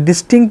lack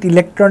distinct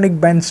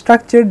electronic band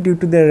structure due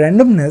to their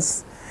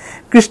randomness,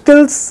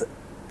 crystals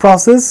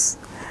process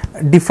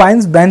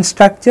defines band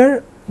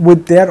structure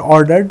with their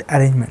ordered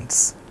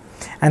arrangements,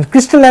 and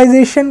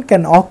crystallization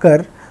can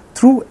occur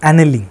through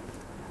annealing.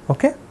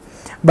 Okay?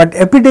 But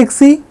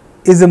epitaxy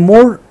is a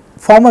more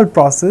formal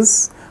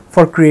process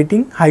for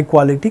creating high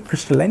quality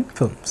crystalline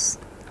films.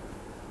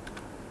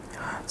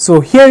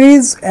 So, here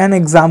is an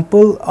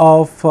example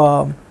of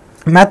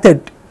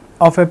method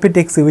of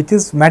epitaxy, which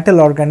is metal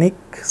organic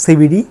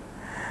CVD.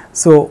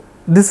 So,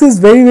 this is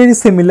very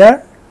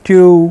similar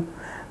to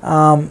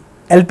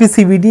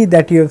LPCVD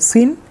that you have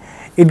seen.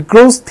 It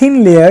grows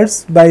thin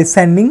layers by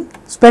sending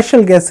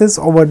special gases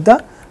over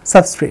the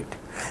substrate.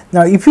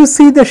 Now, if you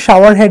see the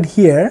shower head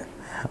here,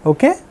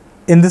 okay,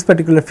 in this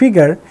particular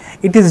figure,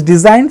 it is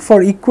designed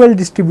for equal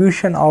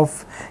distribution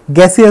of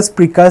gaseous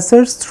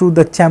precursors through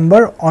the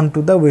chamber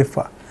onto the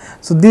wafer.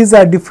 So, these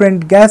are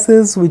different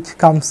gases which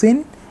comes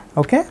in.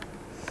 Okay.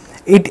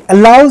 It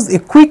allows a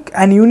quick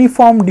and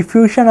uniform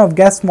diffusion of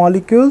gas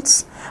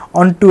molecules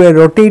onto a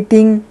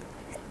rotating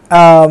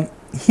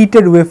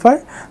heated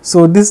wafer.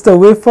 So, this is the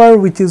wafer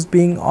which is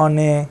being on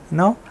a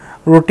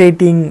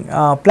rotating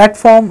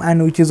platform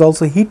and which is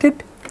also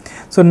heated.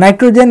 So,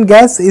 nitrogen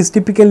gas is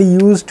typically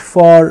used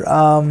for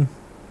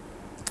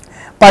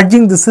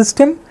purging the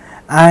system,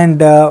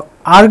 and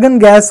argon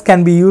gas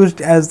can be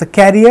used as the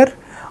carrier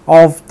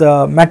of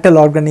the metal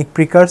organic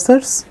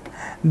precursors.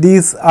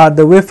 These are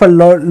the wafer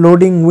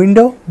loading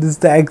window, this is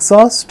the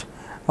exhaust,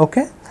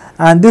 okay,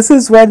 and this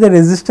is where the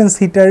resistance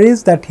heater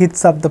is that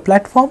heats up the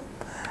platform.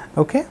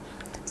 Okay.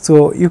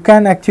 So, you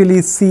can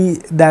actually see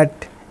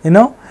that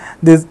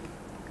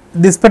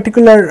this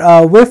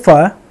particular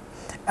wafer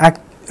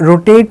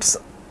rotates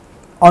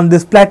on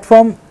this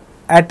platform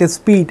at a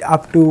speed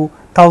up to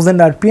 1000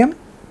 rpm.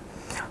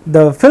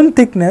 The film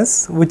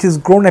thickness, which is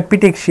grown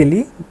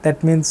epitaxially,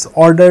 that means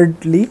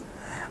orderly,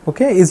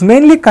 okay, is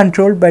mainly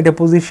controlled by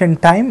deposition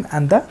time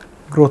and the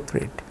growth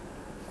rate.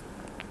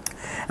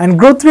 And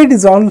growth rate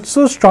is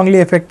also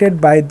strongly affected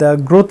by the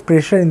growth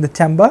pressure in the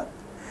chamber,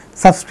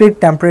 substrate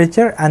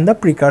temperature and the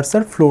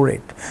precursor flow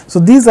rate. So,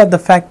 these are the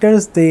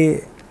factors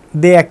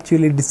they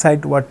actually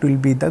decide what will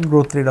be the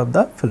growth rate of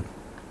the film.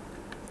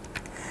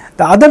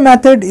 The other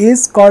method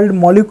is called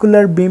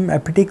molecular beam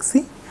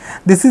epitaxy.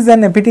 This is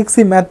an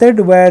epitaxy method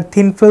where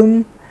thin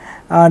film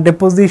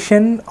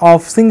deposition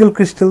of single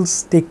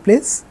crystals take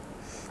place.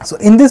 So,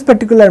 in this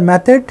particular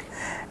method,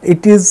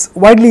 it is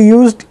widely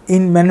used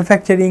in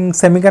manufacturing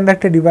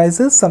semiconductor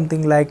devices,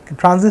 something like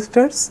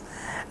transistors,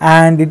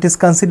 and it is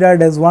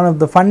considered as one of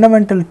the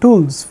fundamental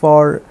tools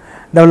for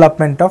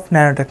development of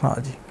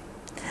nanotechnology.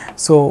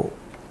 So,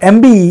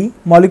 MBE,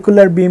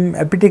 molecular beam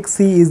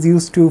epitaxy, is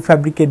used to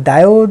fabricate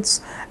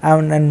diodes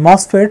and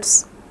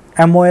MOSFETs.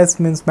 MOS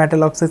means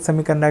metal oxide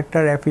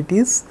semiconductor,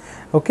 FETs,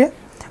 okay,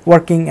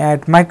 working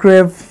at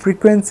microwave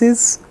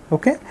frequencies,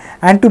 okay,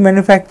 and to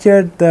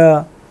manufacture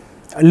the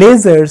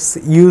lasers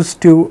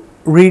used to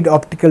read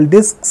optical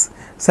discs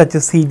such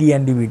as CD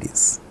and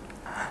DVDs.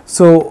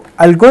 So,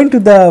 I will go into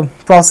the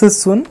process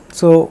soon.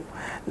 So,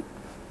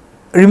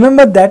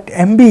 remember that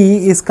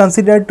MBE is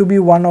considered to be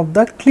one of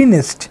the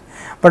cleanest,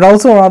 but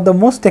also one of the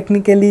most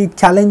technically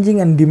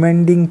challenging and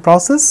demanding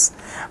process,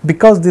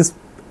 because this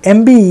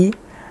MBE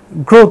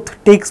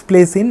growth takes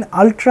place in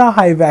ultra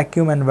high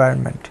vacuum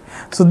environment.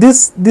 So,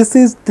 this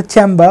is the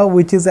chamber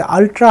which is a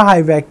ultra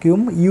high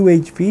vacuum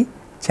UHV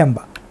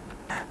chamber.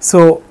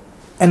 So,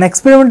 an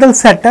experimental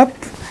setup,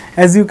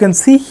 as you can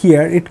see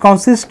here, it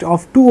consists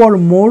of 2 or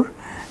more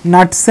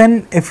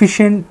Knudsen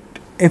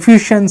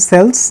effusion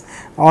cells,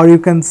 or you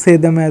can say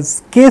them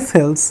as K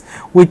cells,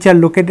 which are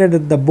located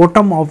at the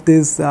bottom of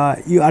this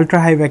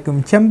ultra high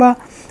vacuum chamber,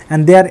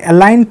 and they are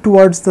aligned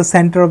towards the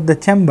center of the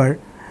chamber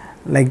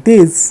like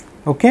this,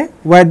 okay,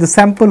 where the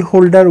sample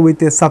holder with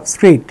a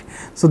substrate.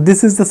 So,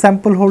 this is the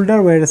sample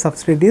holder where the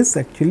substrate is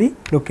actually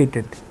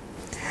located.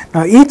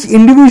 Now, each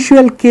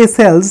individual K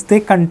cells, they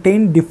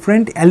contain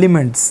different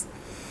elements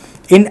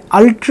in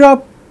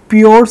ultra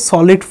pure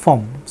solid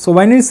form. So,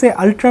 when we say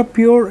ultra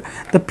pure,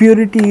 the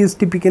purity is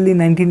typically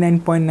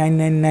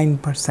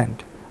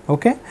 99.999%.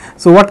 Okay.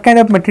 So, what kind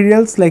of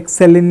materials like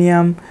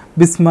selenium,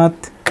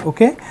 bismuth,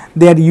 okay,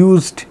 they are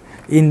used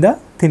in the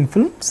thin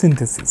film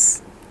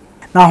synthesis.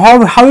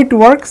 Now, how it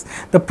works?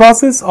 The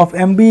process of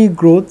MBE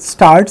growth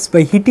starts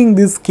by heating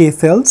these K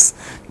cells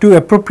to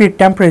appropriate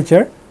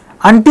temperature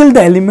until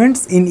the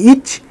elements in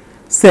each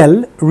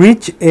cell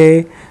reach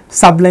a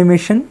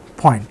sublimation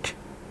point.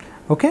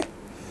 Okay.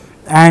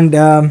 And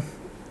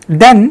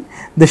Then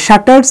the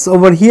shutters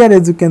over here,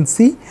 as you can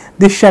see,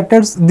 these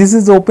shutters, this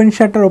is open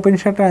shutter,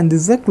 and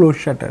this is a closed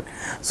shutter.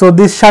 So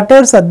these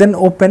shutters are then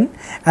open,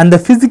 and the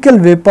physical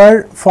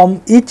vapor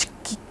from each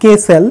K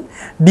cell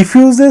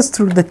diffuses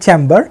through the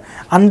chamber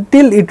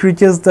until it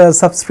reaches the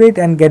substrate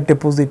and get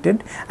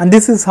deposited, and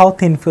this is how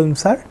thin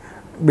films are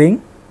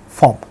being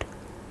formed.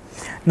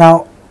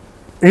 Now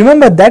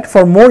remember that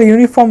for more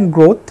uniform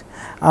growth,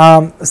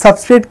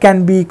 substrate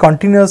can be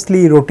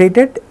continuously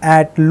rotated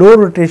at low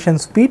rotation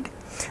speed.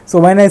 So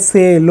when I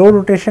say low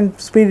rotation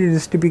speed, it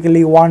is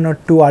typically 1 or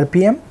 2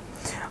 RPM,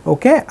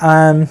 okay,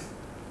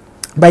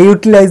 by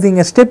utilizing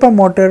a stepper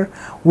motor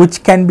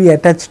which can be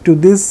attached to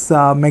this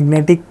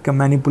magnetic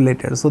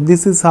manipulator. So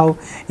this is how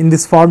in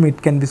this form it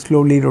can be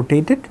slowly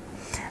rotated,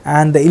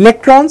 and the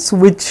electrons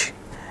which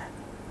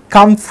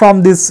come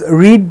from this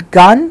reed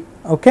gun,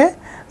 okay.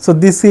 So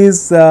this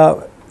is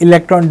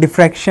electron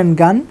diffraction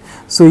gun.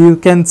 So you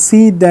can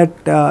see that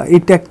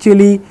it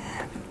actually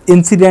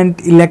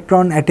incident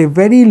electron at a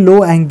very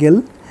low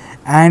angle,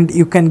 and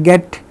you can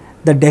get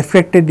the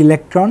diffracted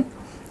electron,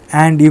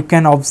 and you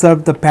can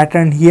observe the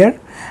pattern here,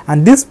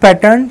 and this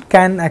pattern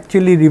can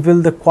actually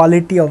reveal the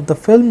quality of the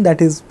film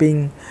that is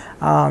being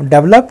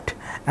developed,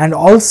 and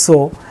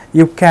also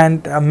you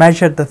can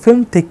measure the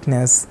film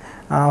thickness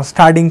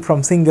starting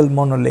from single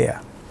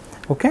monolayer,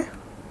 okay.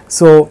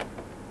 So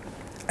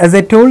as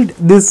I told,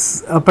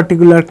 this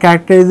particular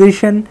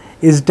characterization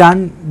is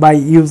done by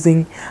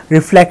using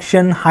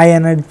reflection high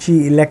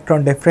energy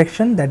electron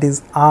diffraction, that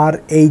is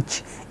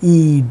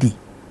RHEED,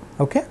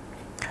 okay.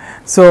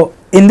 So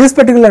in this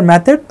particular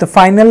method, the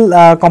final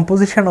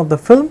composition of the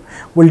film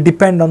will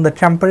depend on the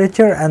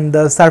temperature and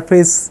the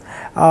surface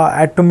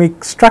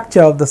atomic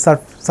structure of the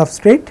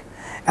substrate,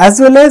 as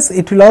well as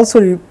it will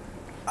also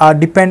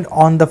depend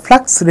on the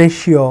flux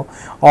ratio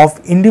of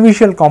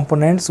individual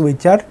components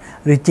which are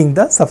reaching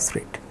the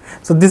substrate.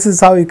 So this is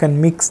how you can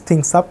mix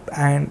things up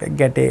and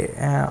get a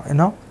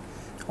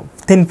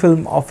thin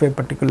film of a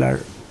particular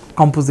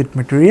composite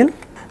material.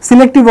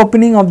 Selective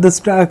opening of the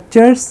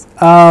structures,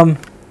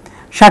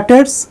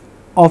 shutters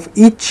of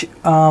each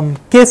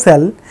K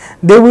cell,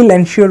 they will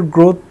ensure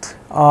growth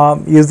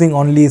using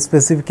only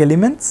specific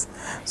elements.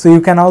 So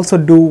you can also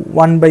do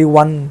one by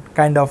one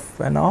kind of,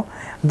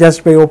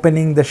 just by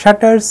opening the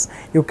shutters,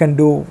 you can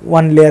do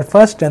one layer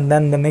first and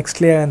then the next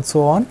layer and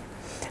so on,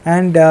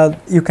 and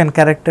you can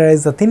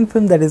characterize the thin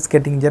film that is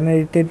getting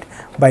generated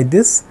by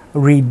this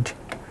reed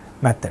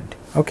method,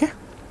 okay.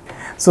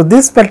 So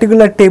this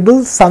particular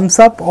table sums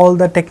up all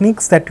the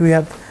techniques that we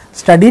have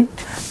studied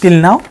till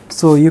now.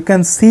 So you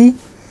can see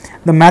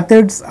the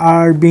methods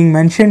are being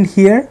mentioned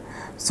here.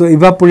 So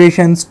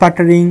evaporation,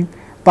 sputtering,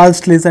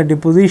 pulsed laser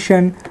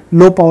deposition,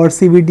 low power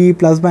CVD,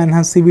 plasma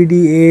enhanced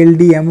CVD,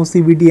 ALD,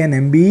 MOCVD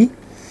and MBE,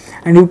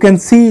 and you can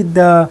see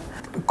the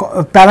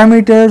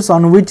parameters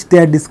on which they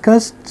are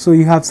discussed. So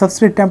you have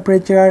substrate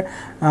temperature,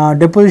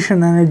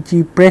 deposition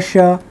energy,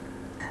 pressure,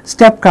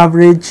 step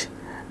coverage,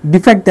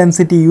 defect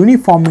density,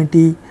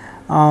 uniformity,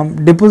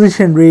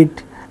 deposition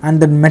rate, and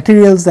the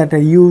materials that are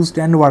used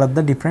and what are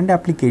the different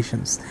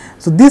applications.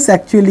 So this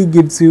actually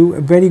gives you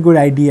a very good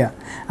idea,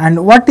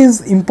 and what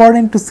is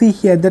important to see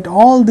here, that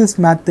all these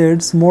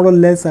methods more or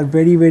less are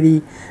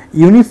very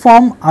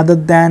uniform, other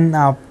than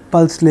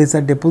pulsed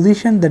laser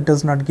deposition that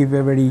does not give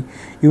a very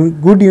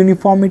good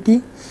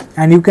uniformity.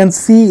 And you can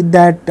see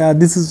that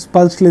this is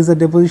pulsed laser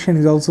deposition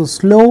is also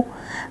slow,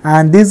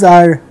 and these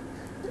are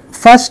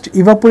first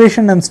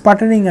evaporation and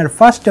sputtering are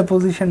first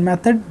deposition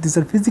method. These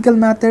are physical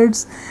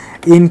methods.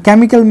 In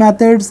chemical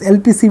methods,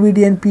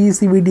 LPCVD and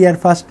PECVD are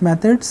first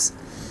methods,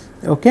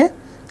 okay.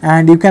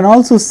 And you can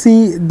also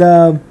see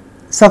the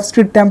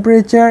substrate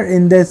temperature.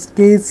 In this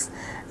case,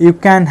 you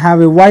can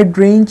have a wide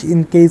range.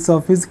 In case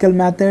of physical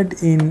method,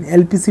 in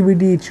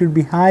LPCVD it should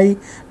be high,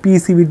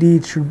 PECVD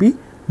it should be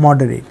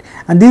moderate,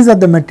 and these are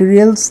the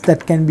materials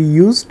that can be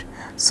used.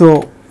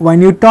 So when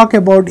you talk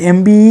about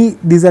MBE,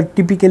 these are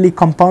typically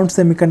compound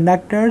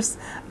semiconductors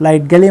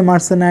like gallium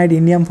arsenide,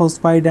 indium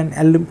phosphide and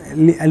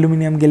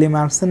aluminum gallium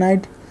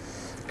arsenide.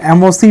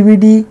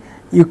 MOCVD,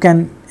 you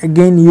can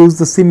again use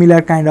the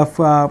similar kind of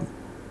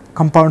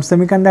compound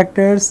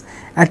semiconductors.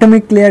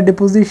 Atomic layer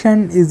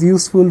deposition is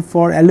useful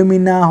for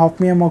alumina,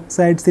 hafnium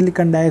oxide,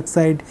 silicon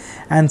dioxide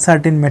and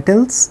certain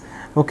metals,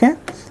 okay.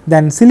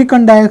 Then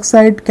silicon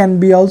dioxide can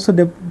be also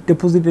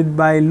deposited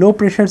by low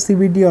pressure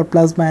CVD or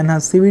plasma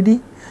enhanced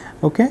CVD,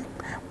 okay.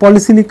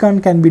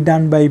 Polysilicon can be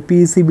done by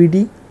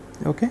PECVD,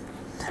 okay.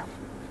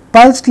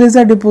 Pulsed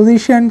laser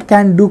deposition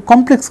can do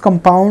complex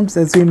compounds,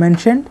 as we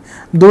mentioned,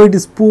 though it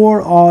is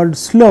poor or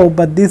slow,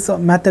 but this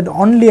method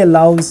only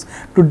allows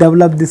to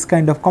develop this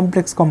kind of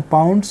complex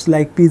compounds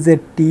like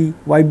PZT,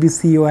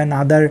 YBCO and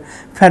other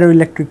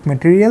ferroelectric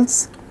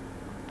materials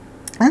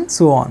and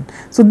so on.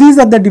 So these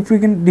are the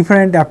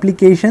different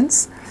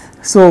applications.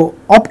 So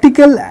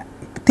optical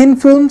thin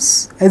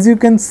films, as you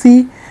can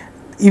see,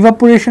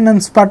 evaporation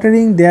and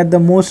sputtering, they are the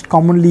most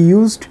commonly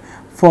used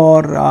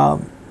for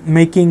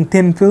making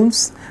thin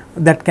films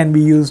that can be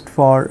used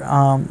for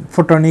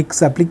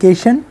photonics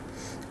application,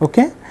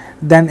 okay.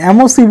 Then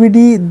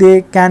MOCVD,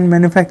 they can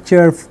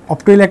manufacture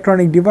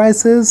optoelectronic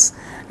devices,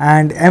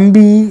 and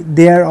MBE,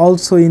 they are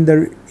also in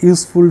the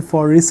useful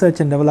for research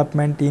and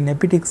development in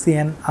epitaxy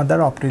and other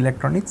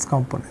optoelectronics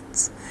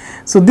components.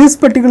 So this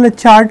particular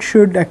chart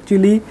should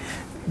actually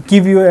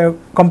give you a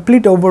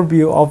complete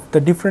overview of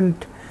the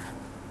different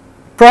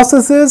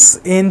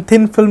processes in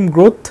thin film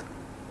growth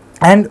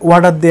and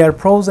what are their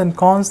pros and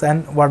cons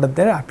and what are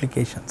their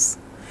applications.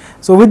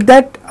 So with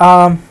that,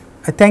 I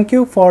thank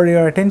you for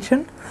your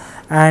attention,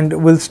 and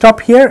we will stop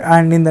here,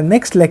 and in the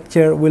next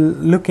lecture we will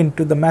look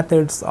into the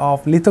methods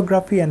of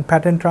lithography and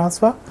pattern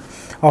transfer,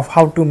 of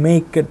how to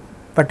make a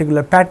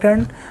particular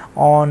pattern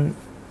on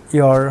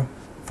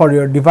for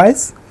your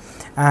device.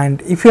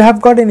 And if you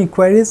have got any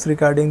queries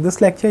regarding this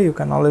lecture, you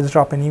can always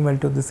drop an email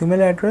to this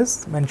email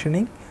address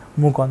mentioning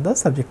MOOC on the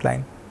subject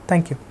line.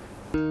 Thank you.